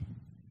this up.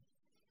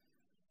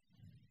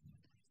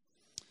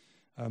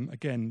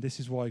 Again, this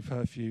is why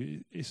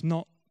PerfView, it's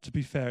not, to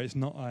be fair, it's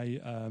not a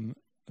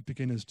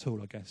beginner's tool,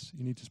 I guess.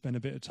 You need to spend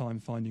a bit of time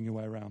finding your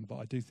way around, but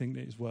I do think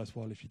that it's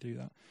worthwhile if you do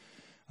that.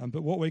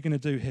 But what we're going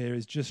to do here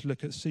is just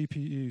look at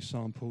CPU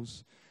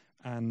samples,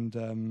 and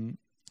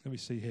let me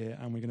see here,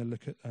 and we're going to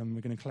look at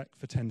we're going to collect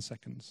for 10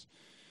 seconds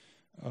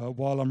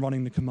while I'm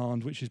running the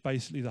command, which is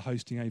basically the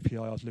hosting API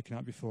I was looking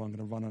at before. I'm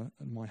going to run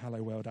my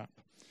Hello World app.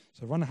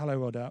 So run a Hello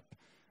World app,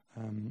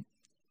 and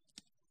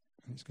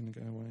it's going to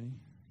go away.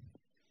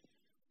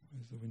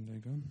 Where's the window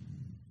gone?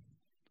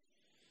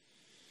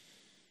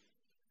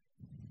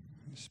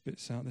 It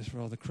spits out this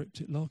rather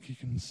cryptic log. You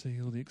can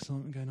see all the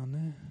excitement going on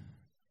there.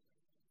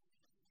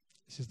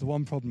 This is the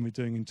one problem with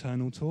doing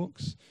internal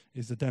talks,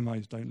 is the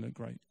demos don't look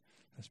great,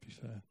 let's be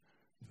fair,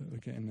 but we're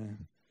getting there.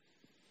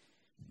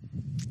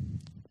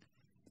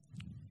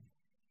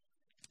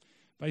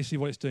 Basically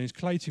what it's doing is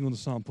collating all the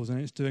samples,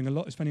 and it's spending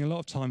a lot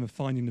of time of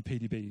finding the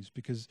PDBs,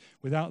 because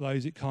without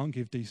those it can't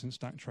give decent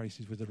stack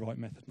traces with the right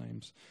method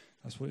names.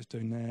 That's what it's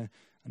doing there,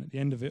 and at the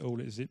end of it all,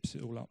 it zips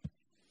it all up.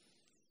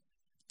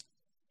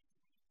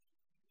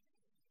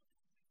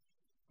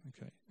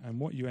 Okay, and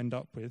what you end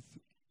up with,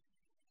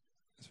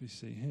 as we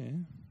see here,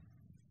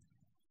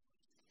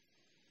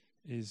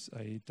 is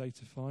a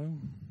data file.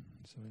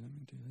 Sorry, let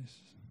me do this.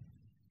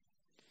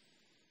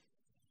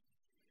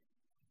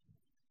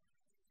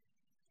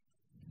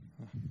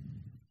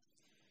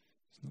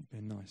 It's not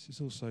being nice.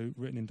 It's also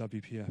written in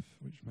WPF,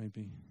 which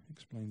maybe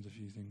explains a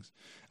few things.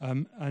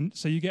 And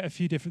so you get a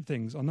few different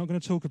things. I'm not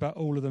going to talk about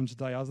all of them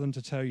today, other than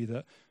to tell you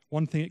that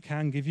one thing it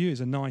can give you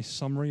is a nice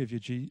summary of the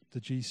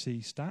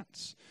GC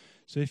stats.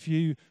 So if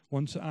you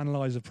want to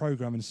analyze a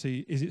program and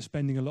see, is it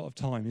spending a lot of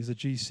time? Is the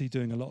GC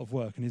doing a lot of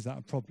work? And is that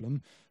a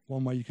problem?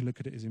 One way you can look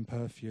at it is in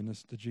PerfView, and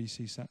there's the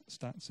GC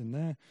stats in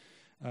there.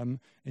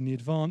 In the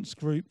advanced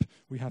group,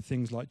 we have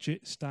things like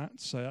JIT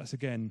stats. So that's,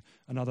 again,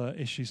 another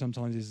issue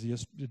sometimes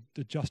is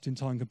the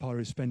just-in-time compiler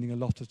is spending a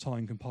lot of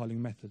time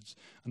compiling methods,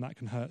 and that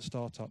can hurt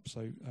startups.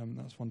 So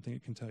that's one thing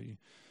it can tell you.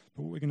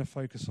 But what we're going to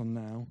focus on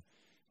now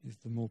is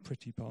the more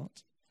pretty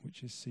part,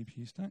 which is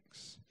CPU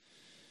stacks.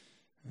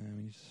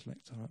 We need to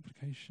select our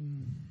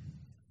application.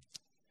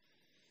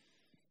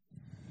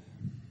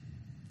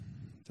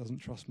 It doesn't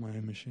trust my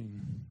own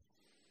machine.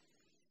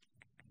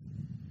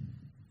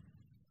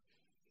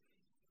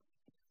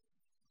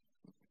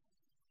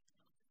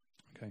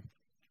 Okay.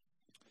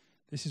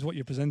 This is what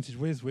you're presented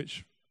with,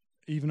 which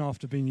even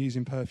after being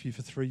using PerfView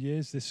for 3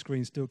 years, this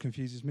screen still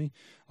confuses me.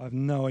 I have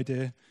no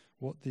idea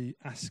what the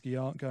ASCII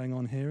art going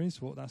on here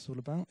is, what that's all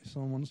about. If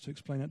someone wants to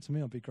explain that to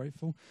me, I'll be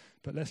grateful.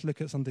 But let's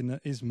look at something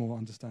that is more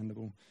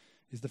understandable,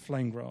 is the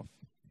flame graph.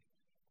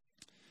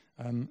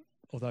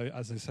 Although,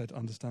 as I said,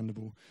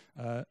 understandable.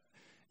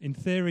 In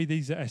theory,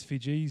 these are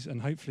SVGs,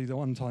 and hopefully the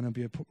one time there'll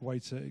be a way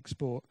to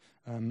export.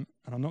 And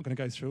I'm not going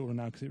to go through it all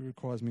now because it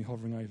requires me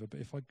hovering over. But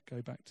if I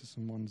go back to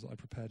some ones that I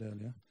prepared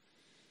earlier,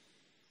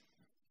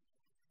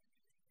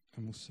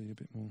 and we'll see a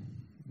bit more,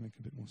 make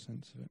a bit more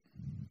sense of it.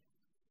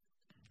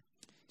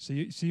 So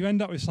you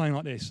end up with something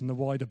like this and the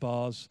wider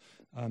bars,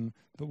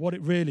 but what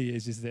it really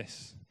is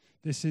this.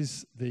 This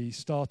is the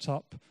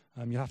startup.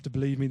 You have to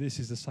believe me, this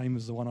is the same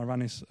as the one I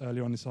ran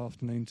earlier on this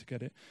afternoon to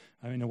get it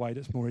in a way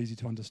that's more easy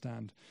to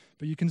understand.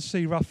 But you can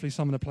see roughly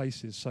some of the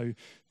places. So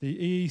the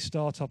EE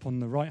startup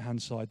on the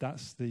right-hand side,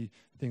 that's the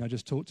thing I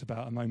just talked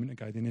about a moment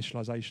ago, the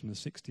initialization, the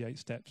 68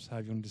 steps,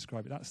 however you want to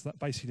describe it. That's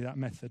basically that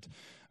method.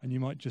 And you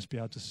might just be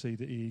able to see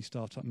the EE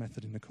startup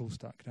method in the call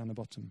stack down the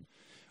bottom.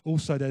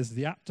 Also, there's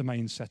the app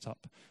domain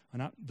setup.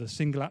 And the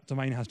single app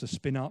domain has to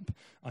spin up,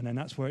 and then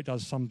that's where it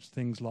does some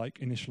things like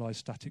initialize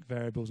static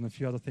variables and a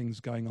few other things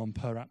going on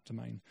per app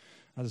domain.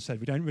 As I said,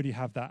 we don't really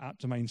have that app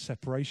domain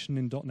separation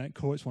in .NET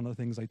Core. It's one of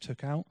the things they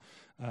took out,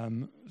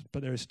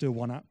 but there is still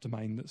one app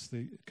domain that's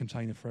the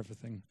container for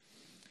everything.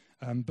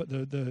 But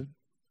the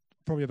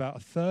probably about a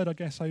third, I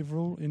guess,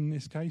 overall in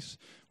this case,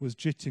 was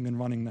jitting and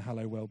running the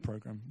Hello World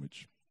program,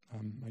 which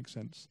makes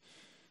sense.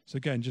 So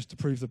again, just to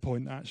prove the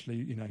point that actually,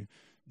 you know,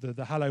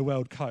 the Hello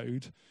World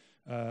code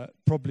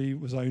probably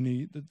was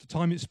only, the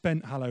time it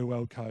spent Hello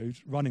World code,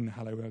 running the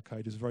Hello World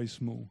code is very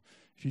small.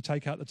 If you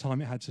take out the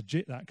time it had to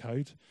JIT that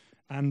code,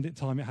 and the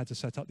time it had to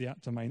set up the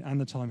app domain, and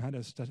the time it had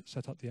to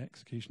set up the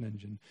execution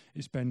engine,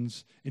 it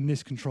spends, in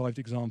this contrived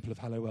example of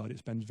Hello World, it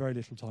spends very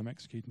little time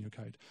executing your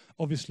code.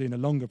 Obviously, in a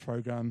longer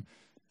program,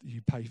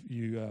 you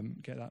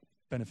get that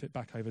benefit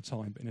back over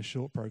time, but in a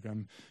short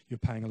program, you're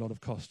paying a lot of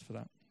cost for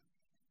that.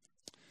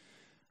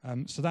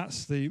 So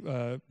that's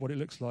what it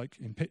looks like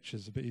in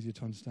pictures, a bit easier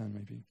to understand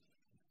maybe.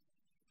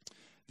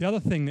 The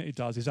other thing that it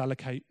does is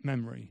allocate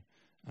memory.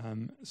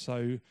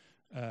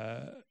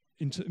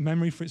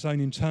 Memory for its own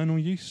internal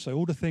use. So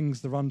all the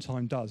things the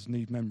runtime does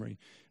need memory.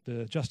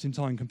 The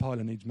just-in-time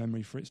compiler needs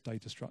memory for its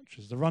data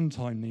structures. The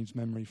runtime needs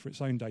memory for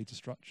its own data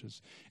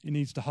structures. It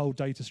needs to hold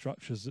data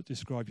structures that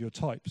describe your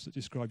types, that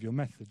describe your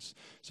methods,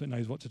 so it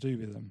knows what to do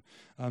with them.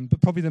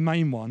 But probably the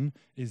main one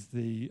is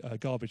the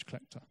garbage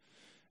collector.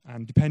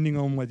 And depending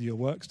on whether you're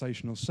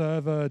workstation or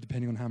server,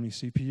 depending on how many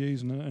CPUs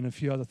and a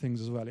few other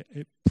things as well,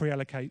 it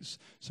pre-allocates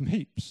some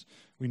heaps.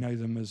 We know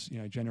them as, you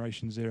know,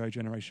 generation 0,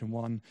 generation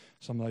 1.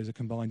 Some of those are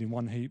combined in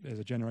one heap. There's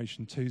a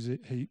generation 2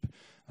 heap.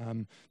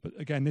 But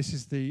again, this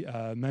is the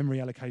memory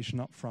allocation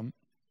up front.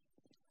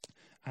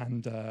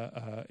 And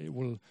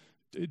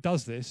it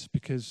does this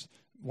because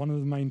one of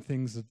the main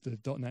things that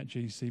the .NET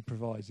GC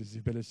provides is the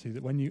ability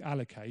that when you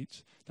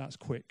allocate, that's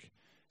quick.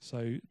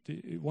 So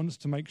it wants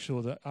to make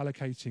sure that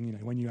allocating, you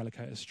know, when you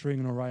allocate a string,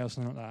 an array or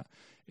something like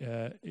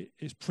that,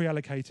 it's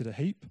pre-allocated a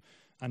heap,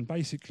 and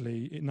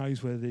basically it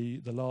knows where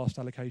the last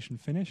allocation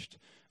finished,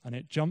 and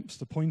it jumps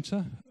the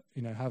pointer,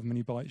 you know, however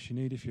many bytes you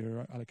need. If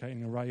you're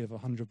allocating an array of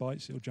 100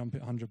 bytes, it'll jump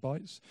it 100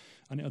 bytes,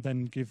 and it'll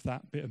then give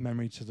that bit of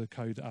memory to the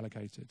code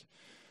allocated.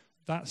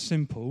 That's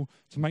simple.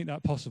 To make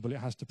that possible, it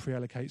has to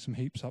pre-allocate some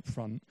heaps up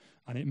front,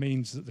 and it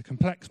means that the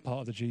complex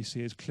part of the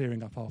GC is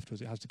clearing up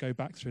afterwards. It has to go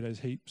back through those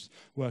heaps,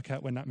 work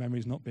out when that memory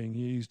is not being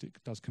used. It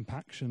does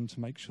compaction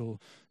to make sure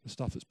the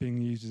stuff that's being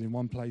used is in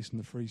one place and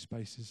the free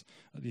space is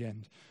at the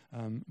end.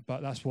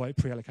 But that's why it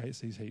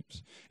pre-allocates these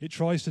heaps. It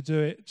tries to do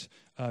it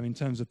in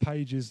terms of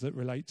pages that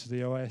relate to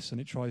the OS,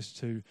 and it tries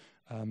to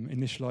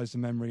initialize the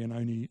memory and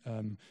only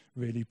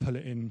really pull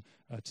it in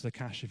to the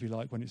cache, if you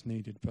like, when it's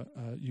needed. But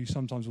you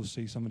sometimes will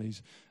see some of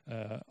these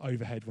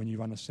overhead when you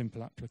run a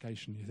simple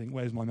application. You think,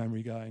 where's my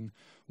memory going?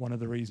 One of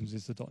the reasons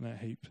is the .NET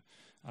heap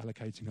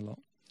allocating a lot.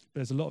 But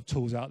there's a lot of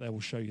tools out there that will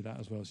show you that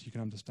as well, so you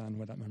can understand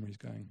where that memory is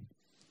going.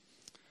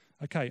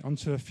 Okay, on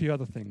to a few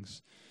other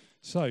things.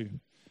 So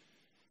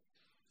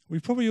we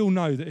probably all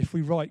know that if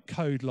we write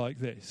code like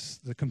this,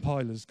 the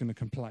compiler's going to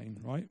complain,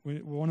 right?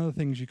 One of the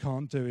things you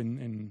can't do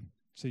in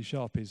C#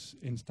 is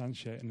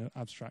instantiate an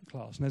abstract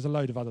class, and there's a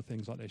load of other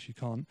things like this. You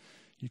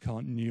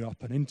can't new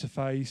up an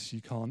interface.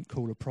 You can't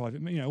call a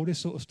private, you know, all this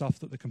sort of stuff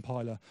that the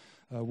compiler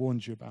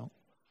warns you about.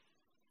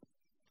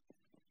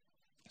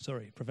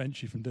 Sorry,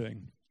 prevents you from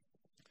doing.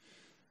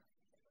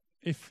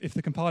 If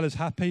the compiler's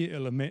happy,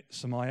 it'll emit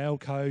some IL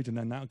code, and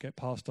then that'll get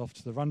passed off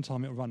to the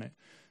runtime. It'll run it.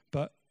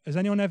 But has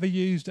anyone ever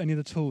used any of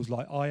the tools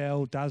like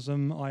IL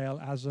DASM, IL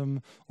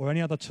ASM, or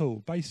any other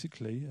tool?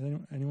 Basically,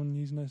 anyone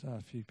using those?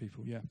 A few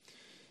people, yeah.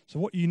 So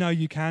what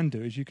you can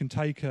do is you can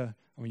take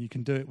you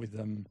can do it with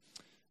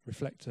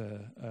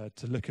Reflector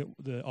to look at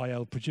the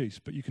IL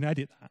produced, but you can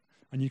edit that,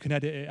 and you can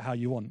edit it how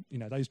you want. You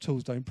know, those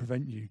tools don't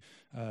prevent you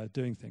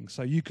doing things.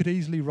 So you could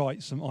easily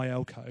write some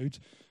IL code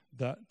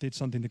that did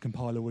something the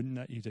compiler wouldn't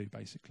let you do,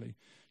 basically.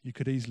 You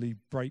could easily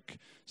break.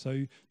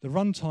 So the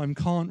runtime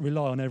can't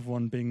rely on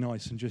everyone being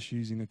nice and just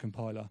using a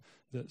compiler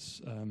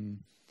that's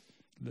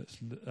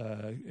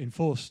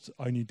enforced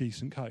only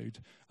decent code.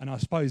 And I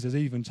suppose there's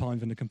even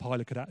times when the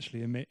compiler could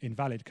actually emit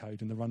invalid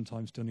code and the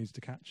runtime still needs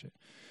to catch it,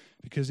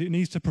 because it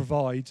needs to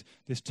provide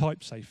this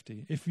type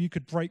safety. If you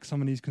could break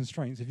some of these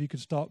constraints, if you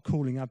could start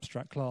calling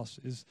abstract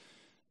classes,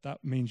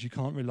 that means you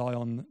can't rely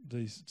on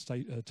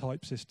the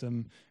type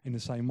system in the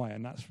same way.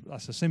 And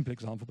that's a simple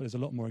example, but there's a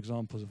lot more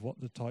examples of what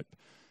the type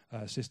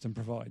system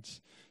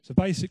provides. So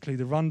basically,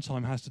 the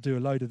runtime has to do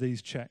a load of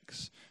these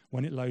checks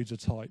when it loads a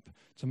type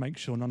to make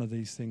sure none of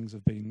these things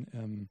have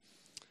been,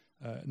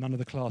 none of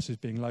the classes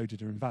being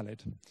loaded are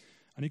invalid.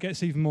 And it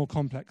gets even more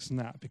complex than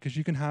that, because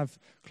you can have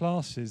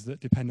classes that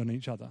depend on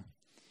each other.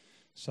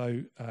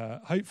 So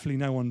hopefully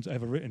no one's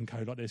ever written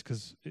code like this,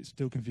 because it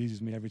still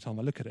confuses me every time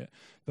I look at it.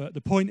 But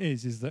the point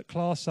is that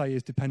class A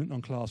is dependent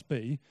on class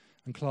B,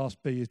 and class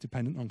B is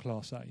dependent on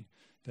class A.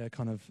 They're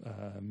kind of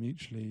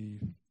mutually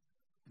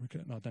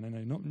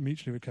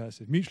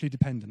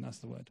dependent, that's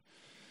the word.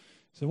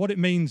 So what it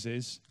means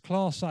is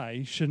class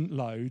A shouldn't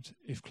load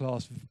if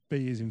class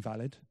B is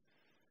invalid,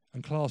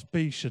 and class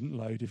B shouldn't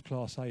load if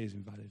class A is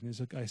invalid. And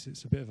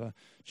it's a bit of a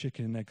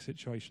chicken and egg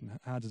situation.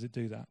 How does it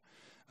do that?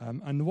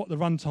 And what the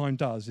runtime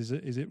does is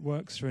it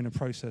works through in a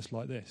process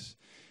like this.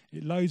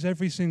 It loads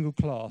every single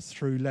class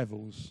through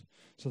levels.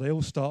 So they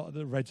all start at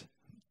the red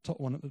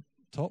top one at the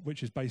top,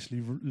 which is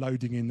basically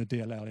loading in the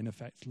DLL, in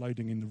effect,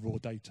 loading in the raw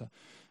data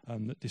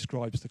that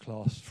describes the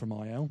class from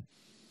IL.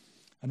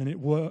 And then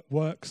it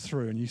works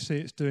through, and you see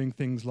it's doing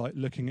things like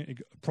looking at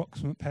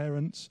approximate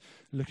parents,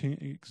 looking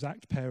at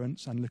exact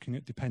parents, and looking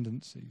at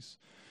dependencies.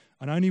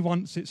 And only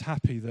once it's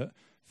happy that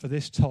for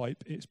this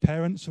type, its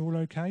parents are all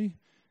okay,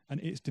 and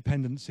its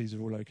dependencies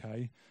are all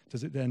okay,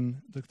 does it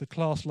then, the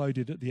class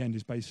loaded at the end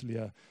is basically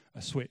a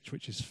switch,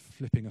 which is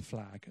flipping a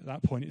flag. At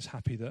that point, it's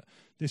happy that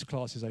this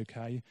class is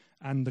okay,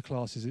 and the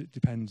classes it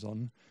depends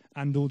on,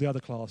 and all the other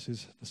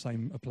classes, the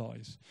same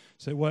applies.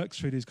 So it works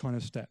through these kind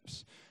of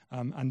steps.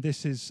 And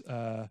this is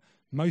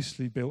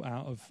mostly built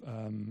out of,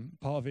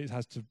 part of it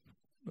has to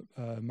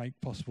make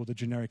possible the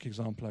generic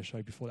example I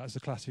showed before. That's the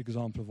classic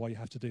example of why you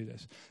have to do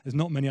this. There's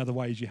not many other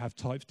ways you have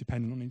types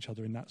dependent on each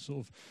other in that sort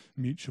of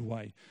mutual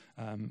way.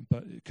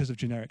 But because of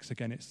generics,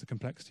 again, it's the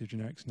complexity of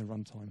generics in the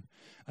runtime.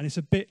 And it's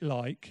a bit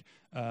like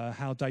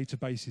how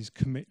databases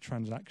commit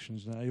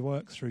transactions. They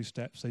work through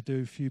steps. They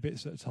do a few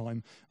bits at a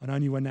time, and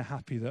only when they're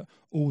happy that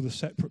all the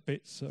separate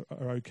bits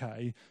are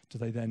okay do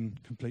they then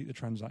complete the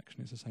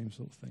transaction. It's the same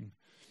sort of thing.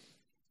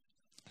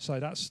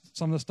 So that's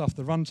some of the stuff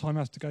the runtime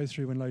has to go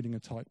through when loading a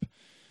type.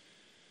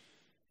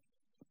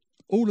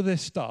 All of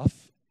this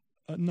stuff,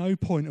 at no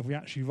point have we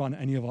actually run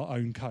any of our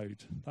own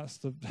code. That's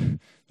the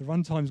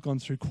runtime's gone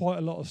through quite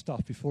a lot of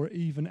stuff before it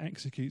even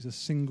executes a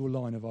single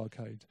line of our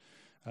code.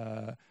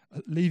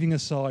 Leaving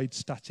aside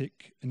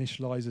static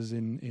initializers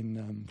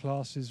in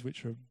classes,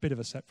 which are a bit of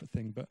a separate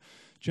thing, but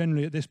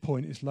generally at this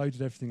point it's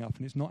loaded everything up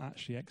and it's not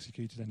actually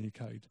executed any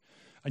code.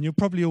 And you'll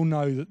probably all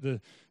know that the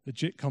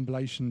JIT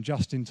compilation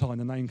just in time,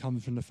 the name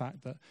comes from the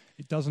fact that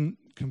it doesn't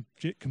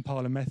JIT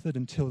compile a method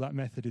until that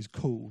method is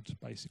called,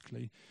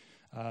 basically.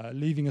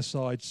 Leaving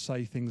aside,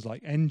 say, things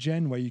like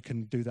nggen, where you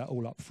can do that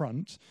all up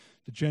front,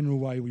 the general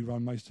way we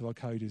run most of our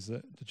code is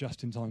the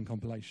just-in-time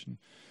compilation.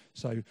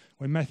 So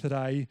when method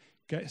A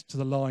gets to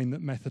the line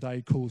that method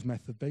A calls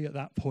method B, at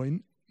that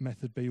point,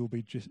 method B will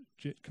be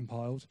JIT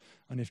compiled.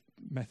 And if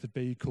method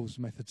B calls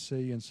method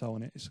C and so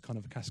on, it's a kind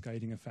of a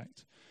cascading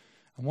effect.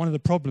 And one of the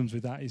problems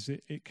with that is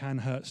it can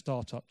hurt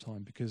startup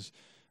time, because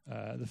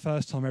the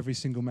first time every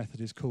single method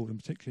is called, and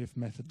particularly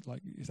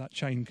if that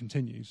chain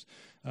continues,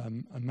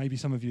 and maybe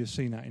some of you have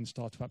seen that in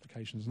startup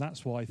applications, and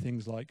that's why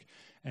things like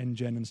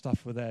nggen and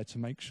stuff were there to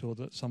make sure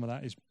that some of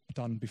that is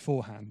done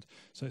beforehand,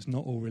 so it's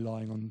not all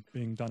relying on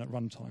being done at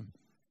runtime.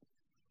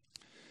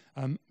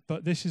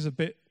 But this is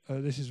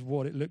this is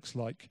what it looks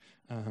like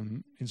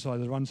inside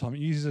the runtime. It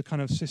uses a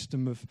kind of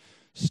system of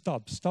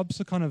stubs. Stubs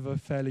are kind of a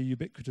fairly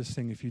ubiquitous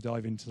thing if you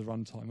dive into the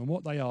runtime, and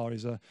what they are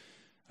is a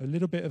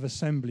little bit of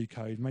assembly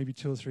code, maybe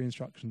 2 or 3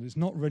 instructions. It's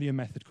not really a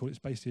method call, it's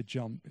basically a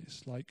jump.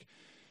 It's like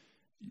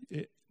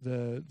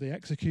the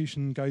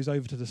execution goes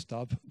over to the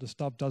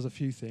stub does a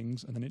few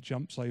things, and then it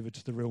jumps over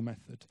to the real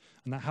method.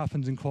 And that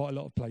happens in quite a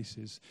lot of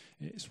places.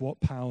 It's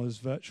what powers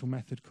virtual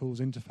method calls,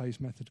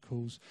 interface method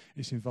calls.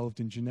 It's involved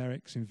in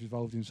generics, it's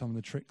involved in some of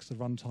the tricks the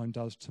runtime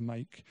does to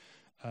make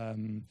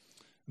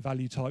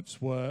value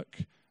types work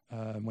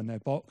when they're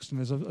boxed, and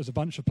there's a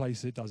bunch of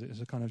places it does it.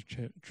 It's a kind of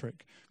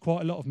trick.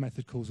 Quite a lot of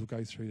method calls will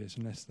go through this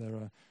unless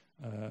they're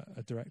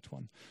a direct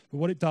one. But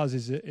what it does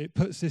is it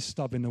puts this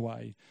stub in the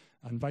way,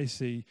 and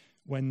basically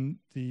when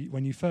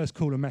you first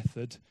call a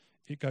method,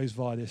 it goes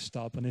via this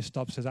stub, and this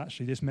stub says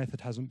actually this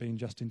method hasn't been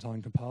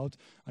just-in-time compiled,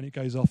 and it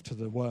goes off to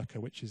the worker,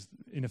 which is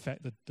in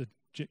effect the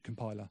JIT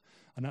compiler,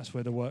 and that's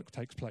where the work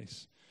takes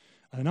place.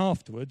 And then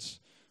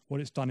afterwards,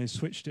 what it's done is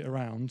switched it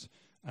around,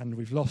 and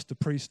we've lost the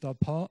pre-stub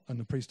part and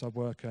the pre-stub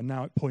worker, and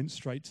now it points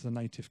straight to the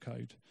native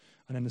code.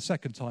 And then the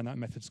second time that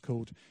method's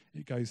called,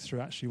 it goes through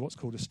actually what's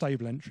called a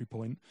stable entry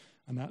point,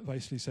 and that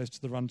basically says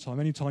to the runtime,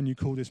 anytime you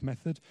call this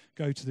method,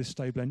 go to this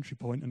stable entry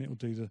point, and it will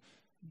do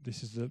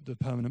this is the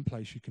permanent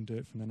place you can do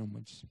it from then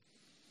onwards.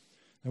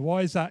 Now,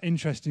 why is that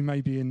interesting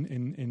maybe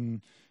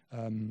in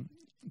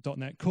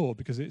 .NET Core?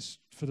 Because it's,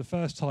 for the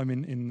first time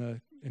in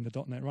the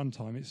 .NET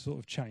runtime, it's sort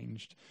of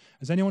changed.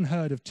 Has anyone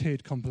heard of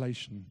tiered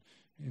compilation?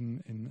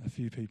 In a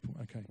few people,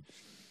 okay.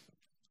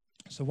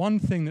 So one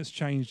thing that's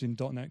changed in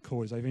 .NET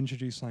Core is they've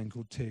introduced something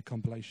called tiered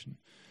compilation.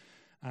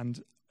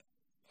 And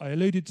I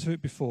alluded to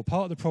it before.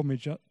 Part of the problem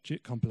with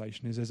JIT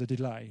compilation is there's a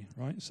delay,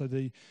 right? So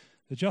the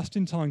The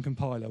just-in-time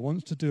compiler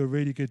wants to do a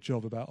really good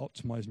job about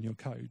optimizing your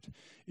code.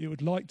 It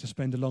would like to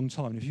spend a long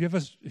time. If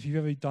you've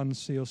ever done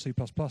C or C++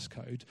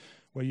 code,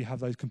 where you have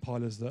those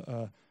compilers that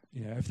are,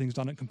 everything's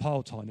done at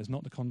compile time, there's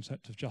not the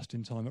concept of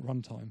just-in-time at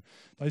runtime.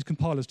 Those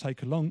compilers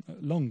take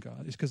longer.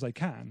 It's because they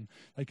can.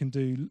 They can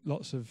do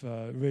lots of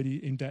really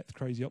in-depth,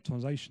 crazy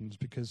optimizations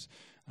because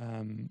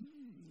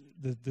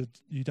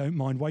you don't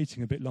mind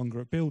waiting a bit longer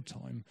at build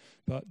time.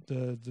 But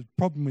the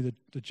problem with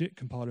the JIT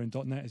compiler in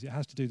 .NET is it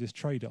has to do this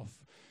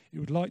trade-off. It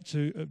would like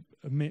to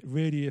emit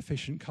really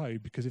efficient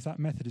code because if that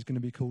method is going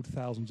to be called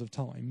thousands of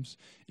times,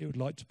 it would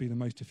like to be the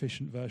most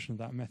efficient version of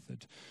that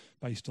method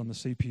based on the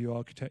CPU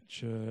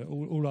architecture,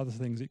 all other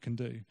things it can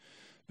do.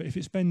 But if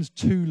it spends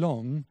too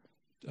long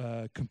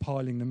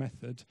compiling the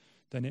method,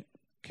 then it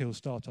kills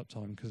startup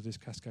time because of this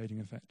cascading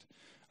effect.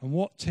 And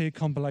what tier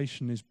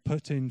compilation is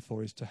put in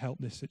for is to help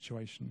this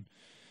situation.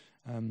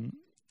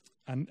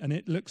 And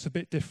it looks a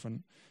bit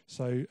different.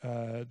 So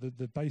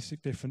the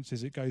basic difference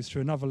is it goes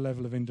through another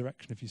level of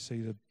indirection if you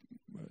see the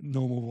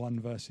normal one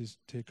versus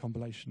tier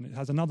compilation. It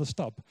has another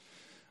stub.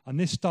 And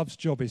this stub's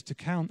job is to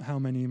count how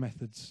many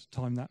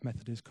time that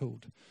method is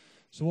called.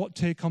 So what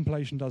tier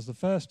compilation does the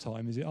first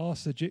time is it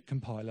asks the JIT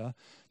compiler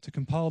to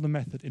compile the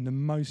method in the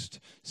most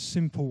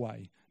simple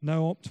way.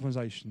 No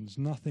optimizations,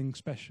 nothing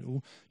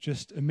special.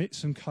 Just emit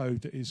some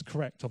code that is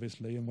correct,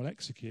 obviously, and will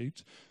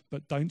execute,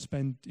 but don't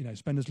spend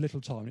as little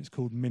time. It's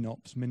called min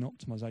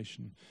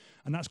optimization.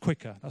 And that's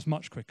quicker, that's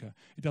much quicker.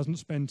 It doesn't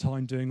spend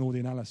time doing all the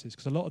analysis,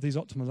 because a lot of these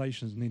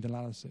optimizations need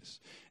analysis.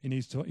 It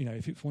needs to,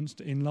 if it wants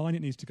to inline,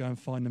 it needs to go and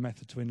find the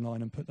method to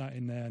inline and put that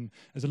in there. And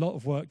there's a lot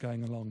of work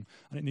going along,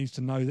 and it needs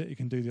to know that it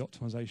can do the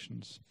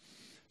optimizations.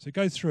 So it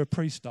goes through a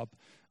pre-stub,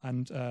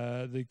 and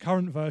the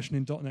current version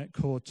in .NET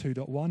Core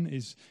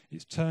 2.1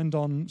 it's turned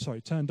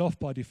off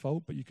by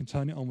default, but you can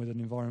turn it on with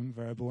an environment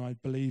variable. And I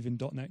believe in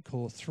 .NET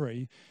Core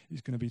 3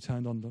 it's going to be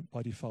turned on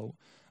by default.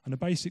 And the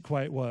basic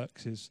way it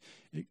works is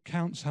it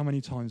counts how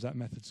many times that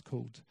method's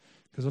called.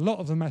 Because a lot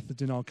of the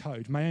methods in our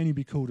code may only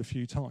be called a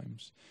few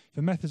times. If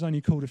a method's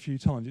only called a few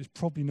times, it's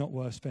probably not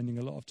worth spending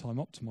a lot of time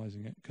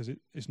optimizing it because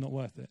it's not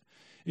worth it.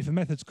 If a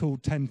method's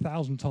called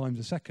 10,000 times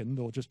a second,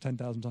 or just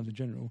 10,000 times in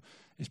general,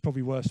 it's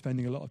probably worth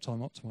spending a lot of time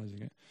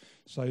optimizing it.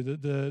 So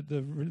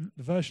the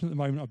version at the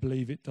moment, I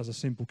believe it does a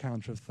simple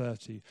counter of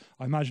 30.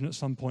 I imagine at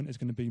some point there's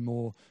going to be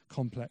more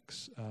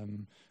complex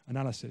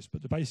analysis,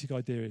 but the basic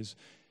idea is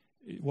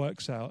it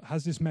works out,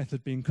 has this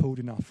method been called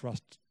enough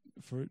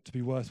for it to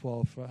be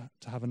worthwhile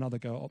to have another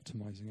go at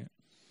optimizing it?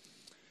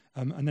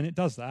 And then it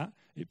does that.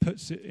 It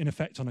puts it in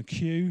effect on a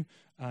queue,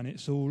 and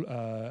it's all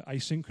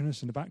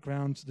asynchronous in the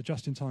background. The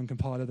just-in-time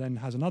compiler then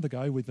has another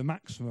go with the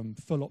maximum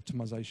full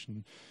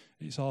optimization.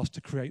 It's asked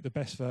to create the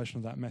best version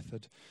of that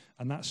method,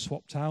 and that's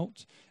swapped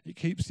out. It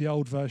keeps the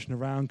old version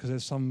around because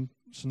there's some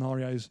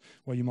scenarios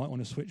where you might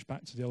want to switch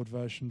back to the old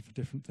version for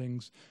different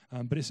things.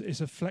 But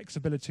it's a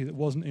flexibility that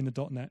wasn't in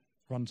the .NET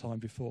runtime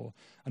before.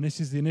 And this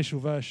is the initial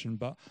version,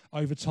 but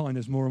over time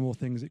there's more and more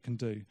things it can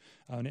do.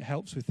 And it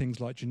helps with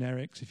things like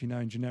generics. If you know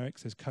in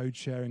generics there's code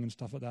sharing and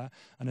stuff like that.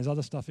 And there's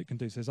other stuff it can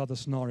do. So there's other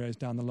scenarios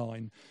down the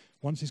line.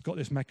 Once it's got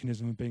this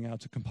mechanism of being able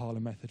to compile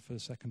a method for the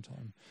second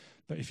time.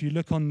 But if you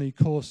look on the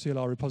core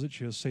CLR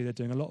repository, you'll see they're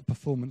doing a lot of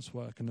performance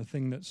work. And the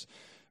thing that's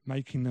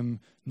making them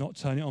not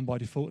turn it on by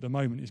default at the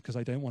moment is because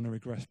they don't want to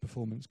regress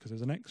performance because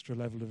there's an extra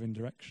level of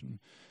indirection.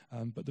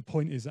 But the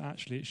point is that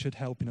actually it should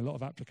help in a lot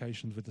of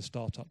applications with the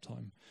startup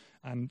time.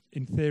 And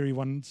in theory,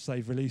 once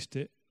they've released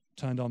it,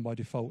 turned on by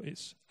default,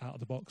 it's out of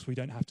the box. We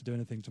don't have to do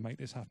anything to make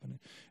this happen.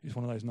 It's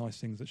one of those nice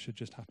things that should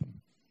just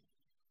happen.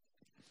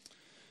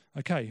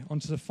 Okay, on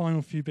to the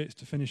final few bits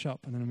to finish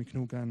up, and then we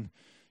can all go and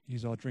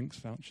use our drinks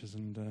vouchers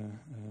and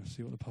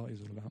see what the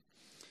party's all about.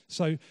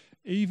 So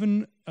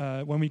even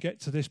when we get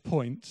to this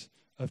point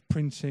of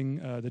printing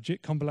the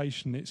JIT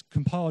compilation, it's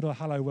compiled our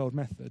hello world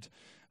method,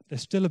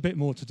 there's still a bit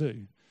more to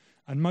do.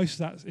 And most of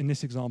that in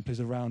this example is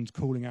around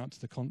calling out to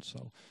the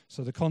console.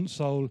 So the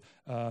console,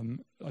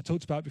 I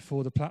talked about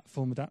before, the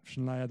platform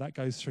adaptation layer, that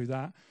goes through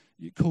that.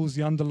 It calls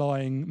the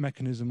underlying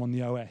mechanism on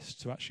the OS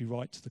to actually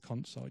write to the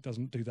console. It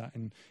doesn't do that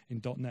in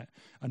 .NET.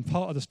 And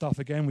part of the stuff,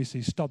 again, we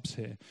see stubs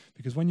here,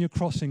 because when you're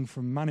crossing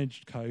from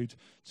managed code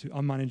to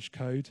unmanaged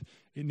code,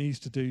 it needs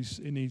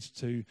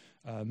to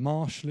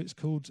marshal, it's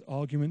called,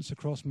 arguments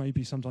across.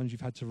 Maybe sometimes you've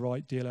had to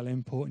write DLL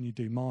import and you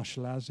do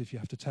marshal as if you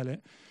have to tell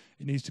it.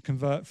 It needs to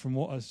convert from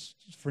what,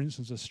 for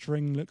instance, a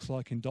string looks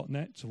like in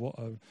 .NET to what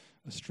a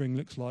string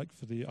looks like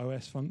for the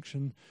OS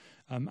function.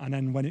 And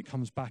then when it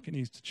comes back, it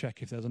needs to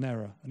check if there's an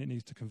error, and it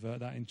needs to convert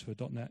that into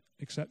a .NET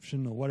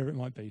exception or whatever it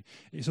might be.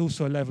 It's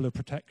also a level of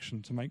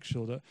protection to make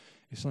sure that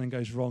if something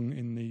goes wrong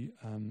in the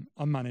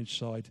unmanaged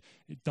side,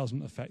 it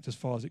doesn't affect as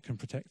far as it can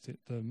protect it,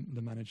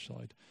 the managed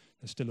side.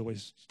 There's still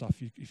always stuff,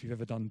 if you've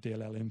ever done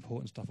DLL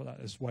import and stuff like that,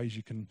 there's ways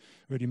you can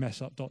really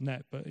mess up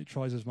 .NET, but it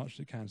tries as much as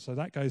it can. So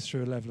that goes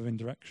through a level of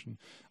indirection,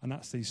 and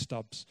that's these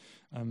stubs.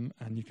 And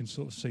you can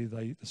sort of see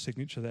the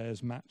signature there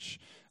as match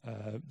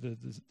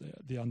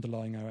the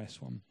underlying OS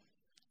one.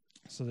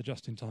 So the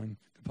just-in-time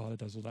compiler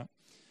does all that.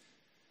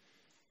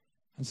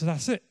 And so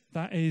that's it.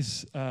 That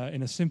is,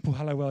 in a simple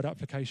Hello World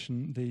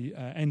application, the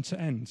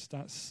end-to-end.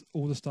 That's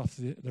all the stuff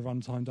that the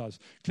runtime does.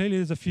 Clearly,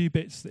 there's a few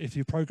bits that if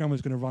your program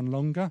was going to run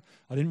longer,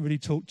 I didn't really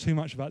talk too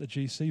much about the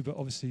GC, but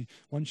obviously,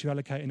 once you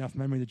allocate enough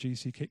memory, the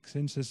GC kicks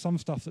in. So there's some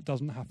stuff that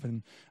doesn't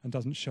happen and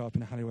doesn't show up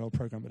in a Hello World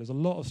program, but there's a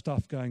lot of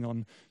stuff going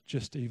on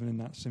just even in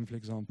that simple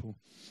example.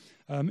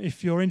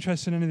 If you're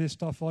interested in any of this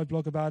stuff, I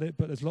blog about it,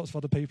 but there's lots of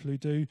other people who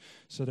do.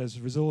 So there's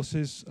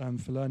resources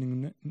for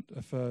learning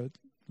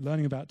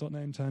about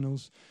 .NET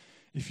internals.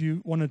 If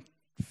you want to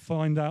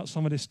find out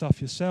some of this stuff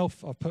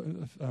yourself, I've put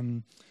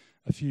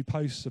a few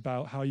posts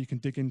about how you can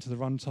dig into the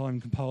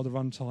runtime, compile the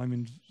runtime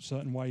in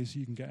certain ways so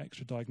you can get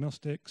extra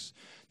diagnostics.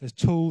 There's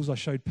tools. I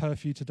showed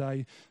PerfView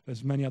today.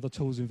 There's many other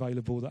tools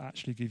available that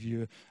actually give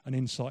you an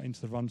insight into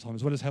the runtime,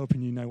 as well as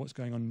helping you know what's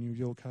going on in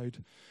your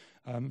code.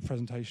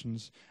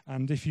 Presentations.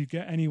 And if you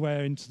get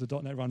anywhere into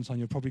the .NET runtime,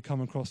 you'll probably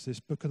come across this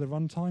book of the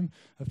runtime.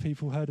 Have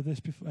people heard of this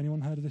before?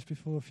 Anyone heard of this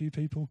before? A few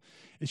people.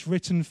 It's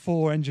written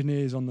for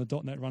engineers on the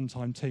 .NET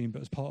runtime team,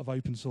 but as part of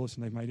open source,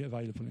 and they've made it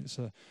available. And it's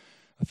a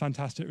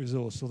fantastic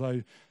resource,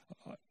 although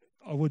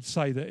I would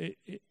say that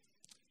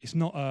it's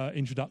not an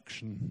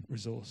introduction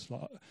resource.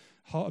 Like,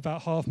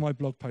 about half my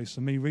blog posts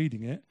are me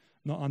reading it,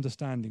 not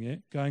understanding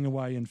it, going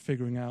away and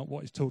figuring out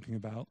what it's talking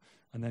about,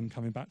 and then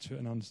coming back to it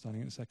and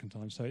understanding it the second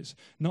time. So it's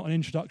not an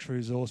introductory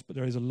resource, but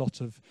there is a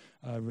lot of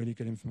really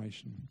good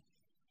information.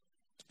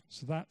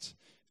 So that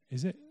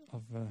is it.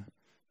 I've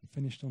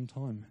finished on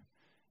time.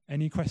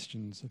 Any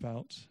questions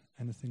about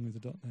anything with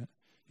the .NET?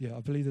 Yeah, I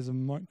believe there's a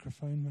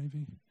microphone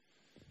maybe.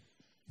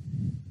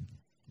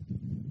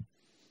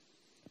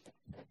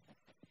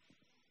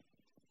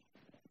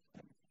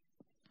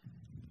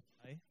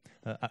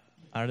 Hi.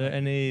 Are there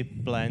any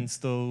plans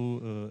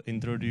to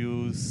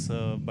introduce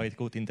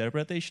bytecode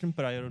interpretation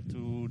prior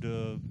to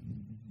the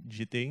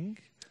jitting?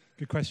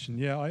 Good question.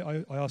 Yeah,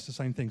 I asked the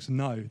same thing. So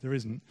no, there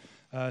isn't.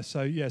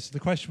 So yes, the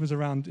question was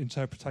around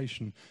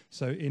interpretation.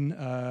 So in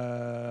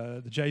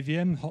the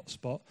JVM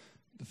hotspot,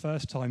 the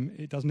first time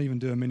it doesn't even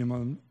do a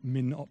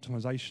min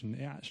optimization.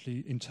 It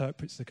actually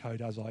interprets the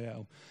code as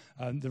IL.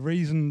 The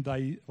reason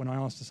when I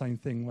asked the same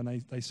thing,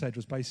 when they said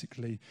was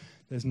basically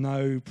there's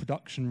no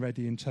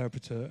production-ready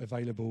interpreter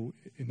available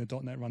in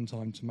the .NET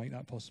runtime to make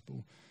that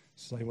possible.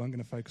 So they weren't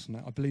going to focus on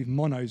that. I believe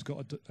Mono's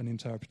got an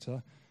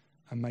interpreter,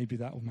 and maybe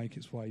that will make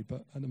its way.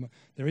 But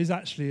there is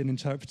actually an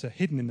interpreter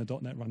hidden in the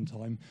 .NET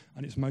runtime,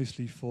 and it's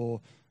mostly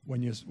for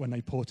when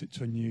they port it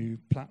to a new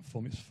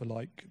platform. It's for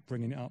like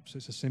bringing it up. So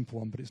it's a simple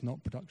one, but it's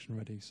not production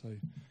ready. So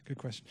good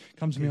question.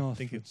 Come to me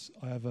afterwards.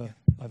 I have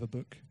a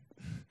book.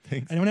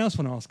 Thanks. Anyone else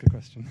want to ask a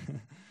question?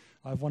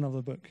 I have one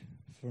other book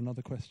for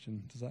another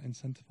question. Does that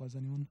incentivize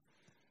anyone?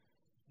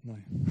 No.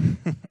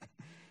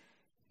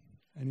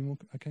 Any more?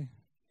 Okay.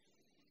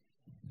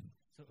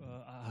 So,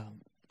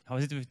 how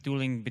is it with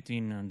tooling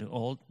between the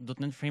old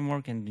 .NET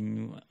framework and the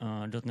new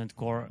 .NET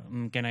Core?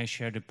 Can I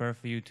share the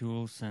PerfView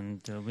tools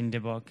and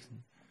WinDebug?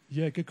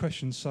 Yeah, good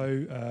question.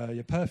 So,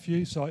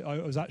 PerfView. So I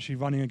was actually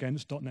running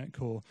against .NET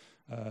Core,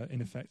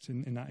 in effect,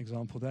 in that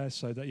example there.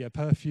 So that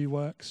PerfView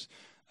works.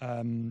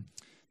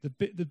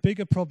 The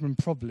bigger problem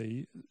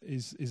probably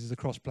is the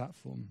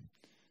cross-platform.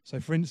 So,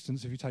 for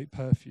instance, if you take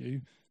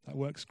PerfView, that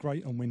works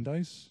great on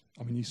Windows.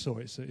 I mean, you saw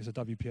it's a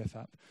WPF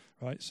app,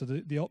 right? So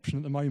the option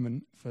at the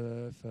moment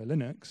for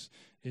Linux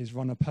is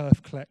run a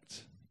perf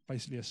collect,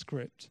 basically a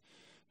script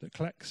that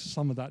collects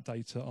some of that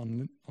data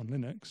on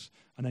Linux,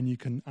 and then you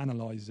can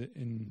analyze it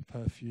in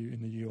PerfView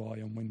in the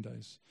UI on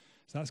Windows.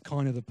 So that's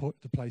kind of the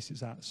place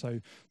it's at.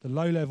 So the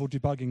low-level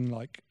debugging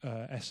like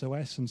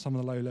SOS and some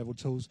of the low-level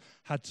tools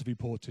had to be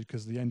ported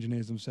because the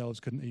engineers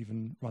themselves couldn't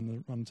even run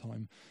the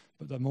runtime.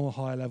 But the more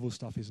higher-level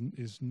stuff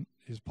is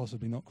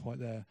possibly not quite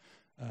there.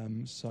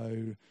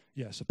 So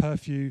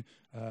PerfView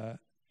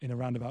in a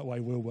roundabout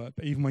way will work.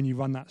 But even when you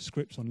run that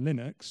script on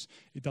Linux,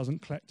 it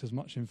doesn't collect as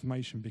much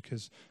information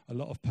because a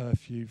lot of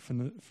PerfView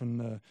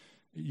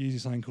it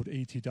uses something called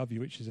ETW,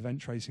 which is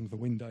event tracing for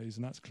Windows,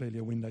 and that's clearly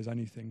a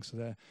Windows-only thing. So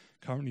they're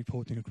currently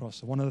porting across.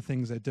 So one of the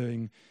things they're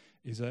doing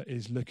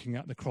is looking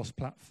at the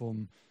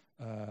cross-platform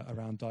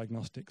around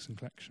diagnostics and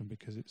collection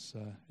because it's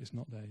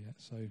not there yet.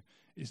 So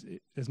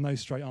there's no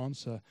straight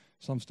answer.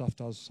 Some stuff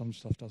does, some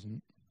stuff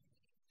doesn't.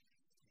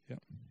 Yeah.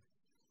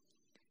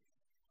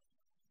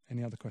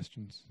 Any other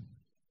questions?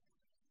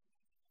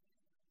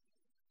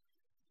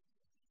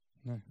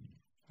 No.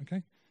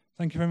 Okay.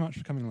 Thank you very much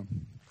for coming along.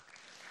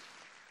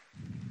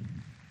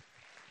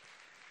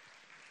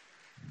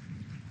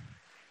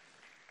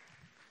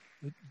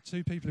 The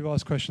two people who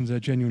asked questions there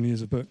genuinely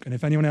is a book. And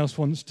if anyone else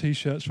wants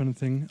T-shirts or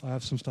anything, I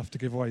have some stuff to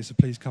give away, so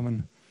please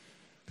come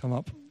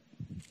up.